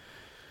questions.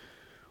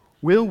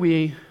 Will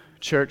we,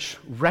 church,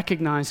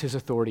 recognize his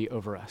authority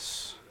over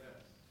us?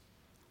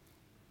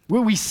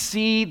 Will we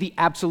see the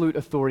absolute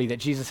authority that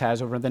Jesus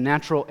has over the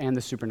natural and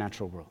the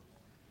supernatural world?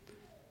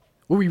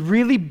 Will we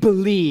really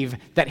believe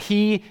that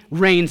he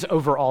reigns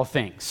over all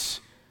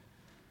things?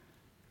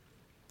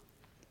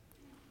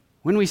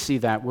 When we see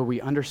that, will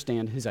we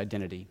understand his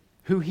identity,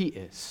 who he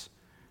is,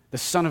 the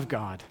Son of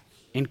God,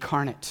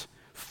 incarnate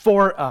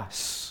for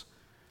us,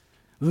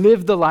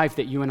 lived the life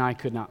that you and I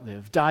could not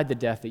live, died the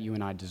death that you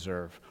and I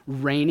deserve,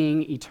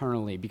 reigning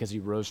eternally because he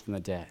rose from the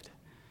dead?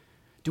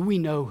 Do we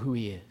know who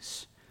he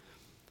is?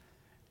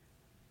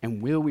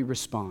 And will we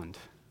respond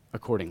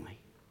accordingly?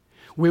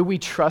 Will we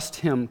trust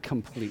him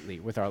completely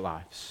with our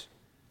lives?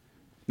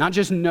 Not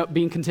just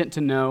being content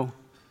to know,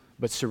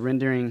 but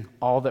surrendering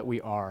all that we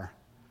are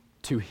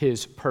to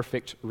his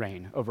perfect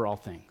reign over all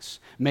things.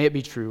 May it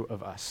be true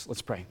of us.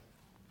 Let's pray.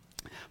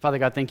 Father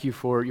God, thank you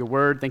for your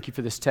word. Thank you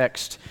for this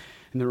text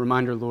and the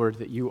reminder, Lord,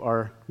 that you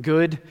are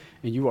good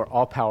and you are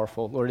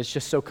all-powerful. Lord, it's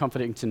just so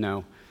comforting to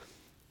know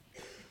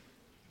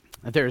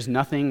that there is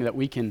nothing that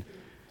we can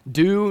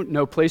do,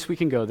 no place we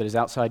can go that is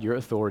outside your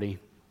authority.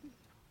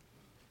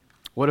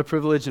 What a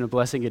privilege and a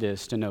blessing it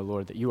is to know,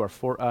 Lord, that you are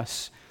for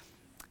us,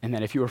 and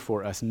that if you are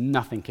for us,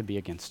 nothing can be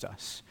against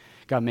us.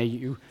 God,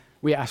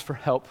 we ask for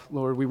help,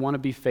 Lord. We want to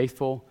be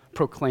faithful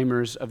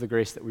proclaimers of the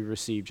grace that we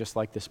receive, just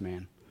like this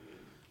man.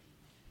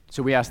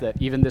 So we ask that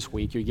even this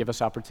week, you give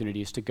us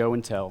opportunities to go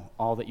and tell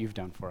all that you've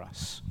done for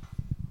us,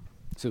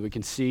 so that we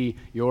can see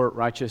your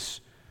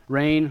righteous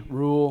reign,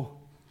 rule,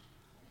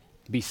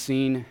 be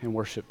seen and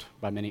worshiped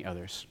by many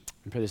others.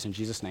 We pray this in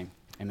Jesus' name.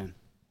 Amen.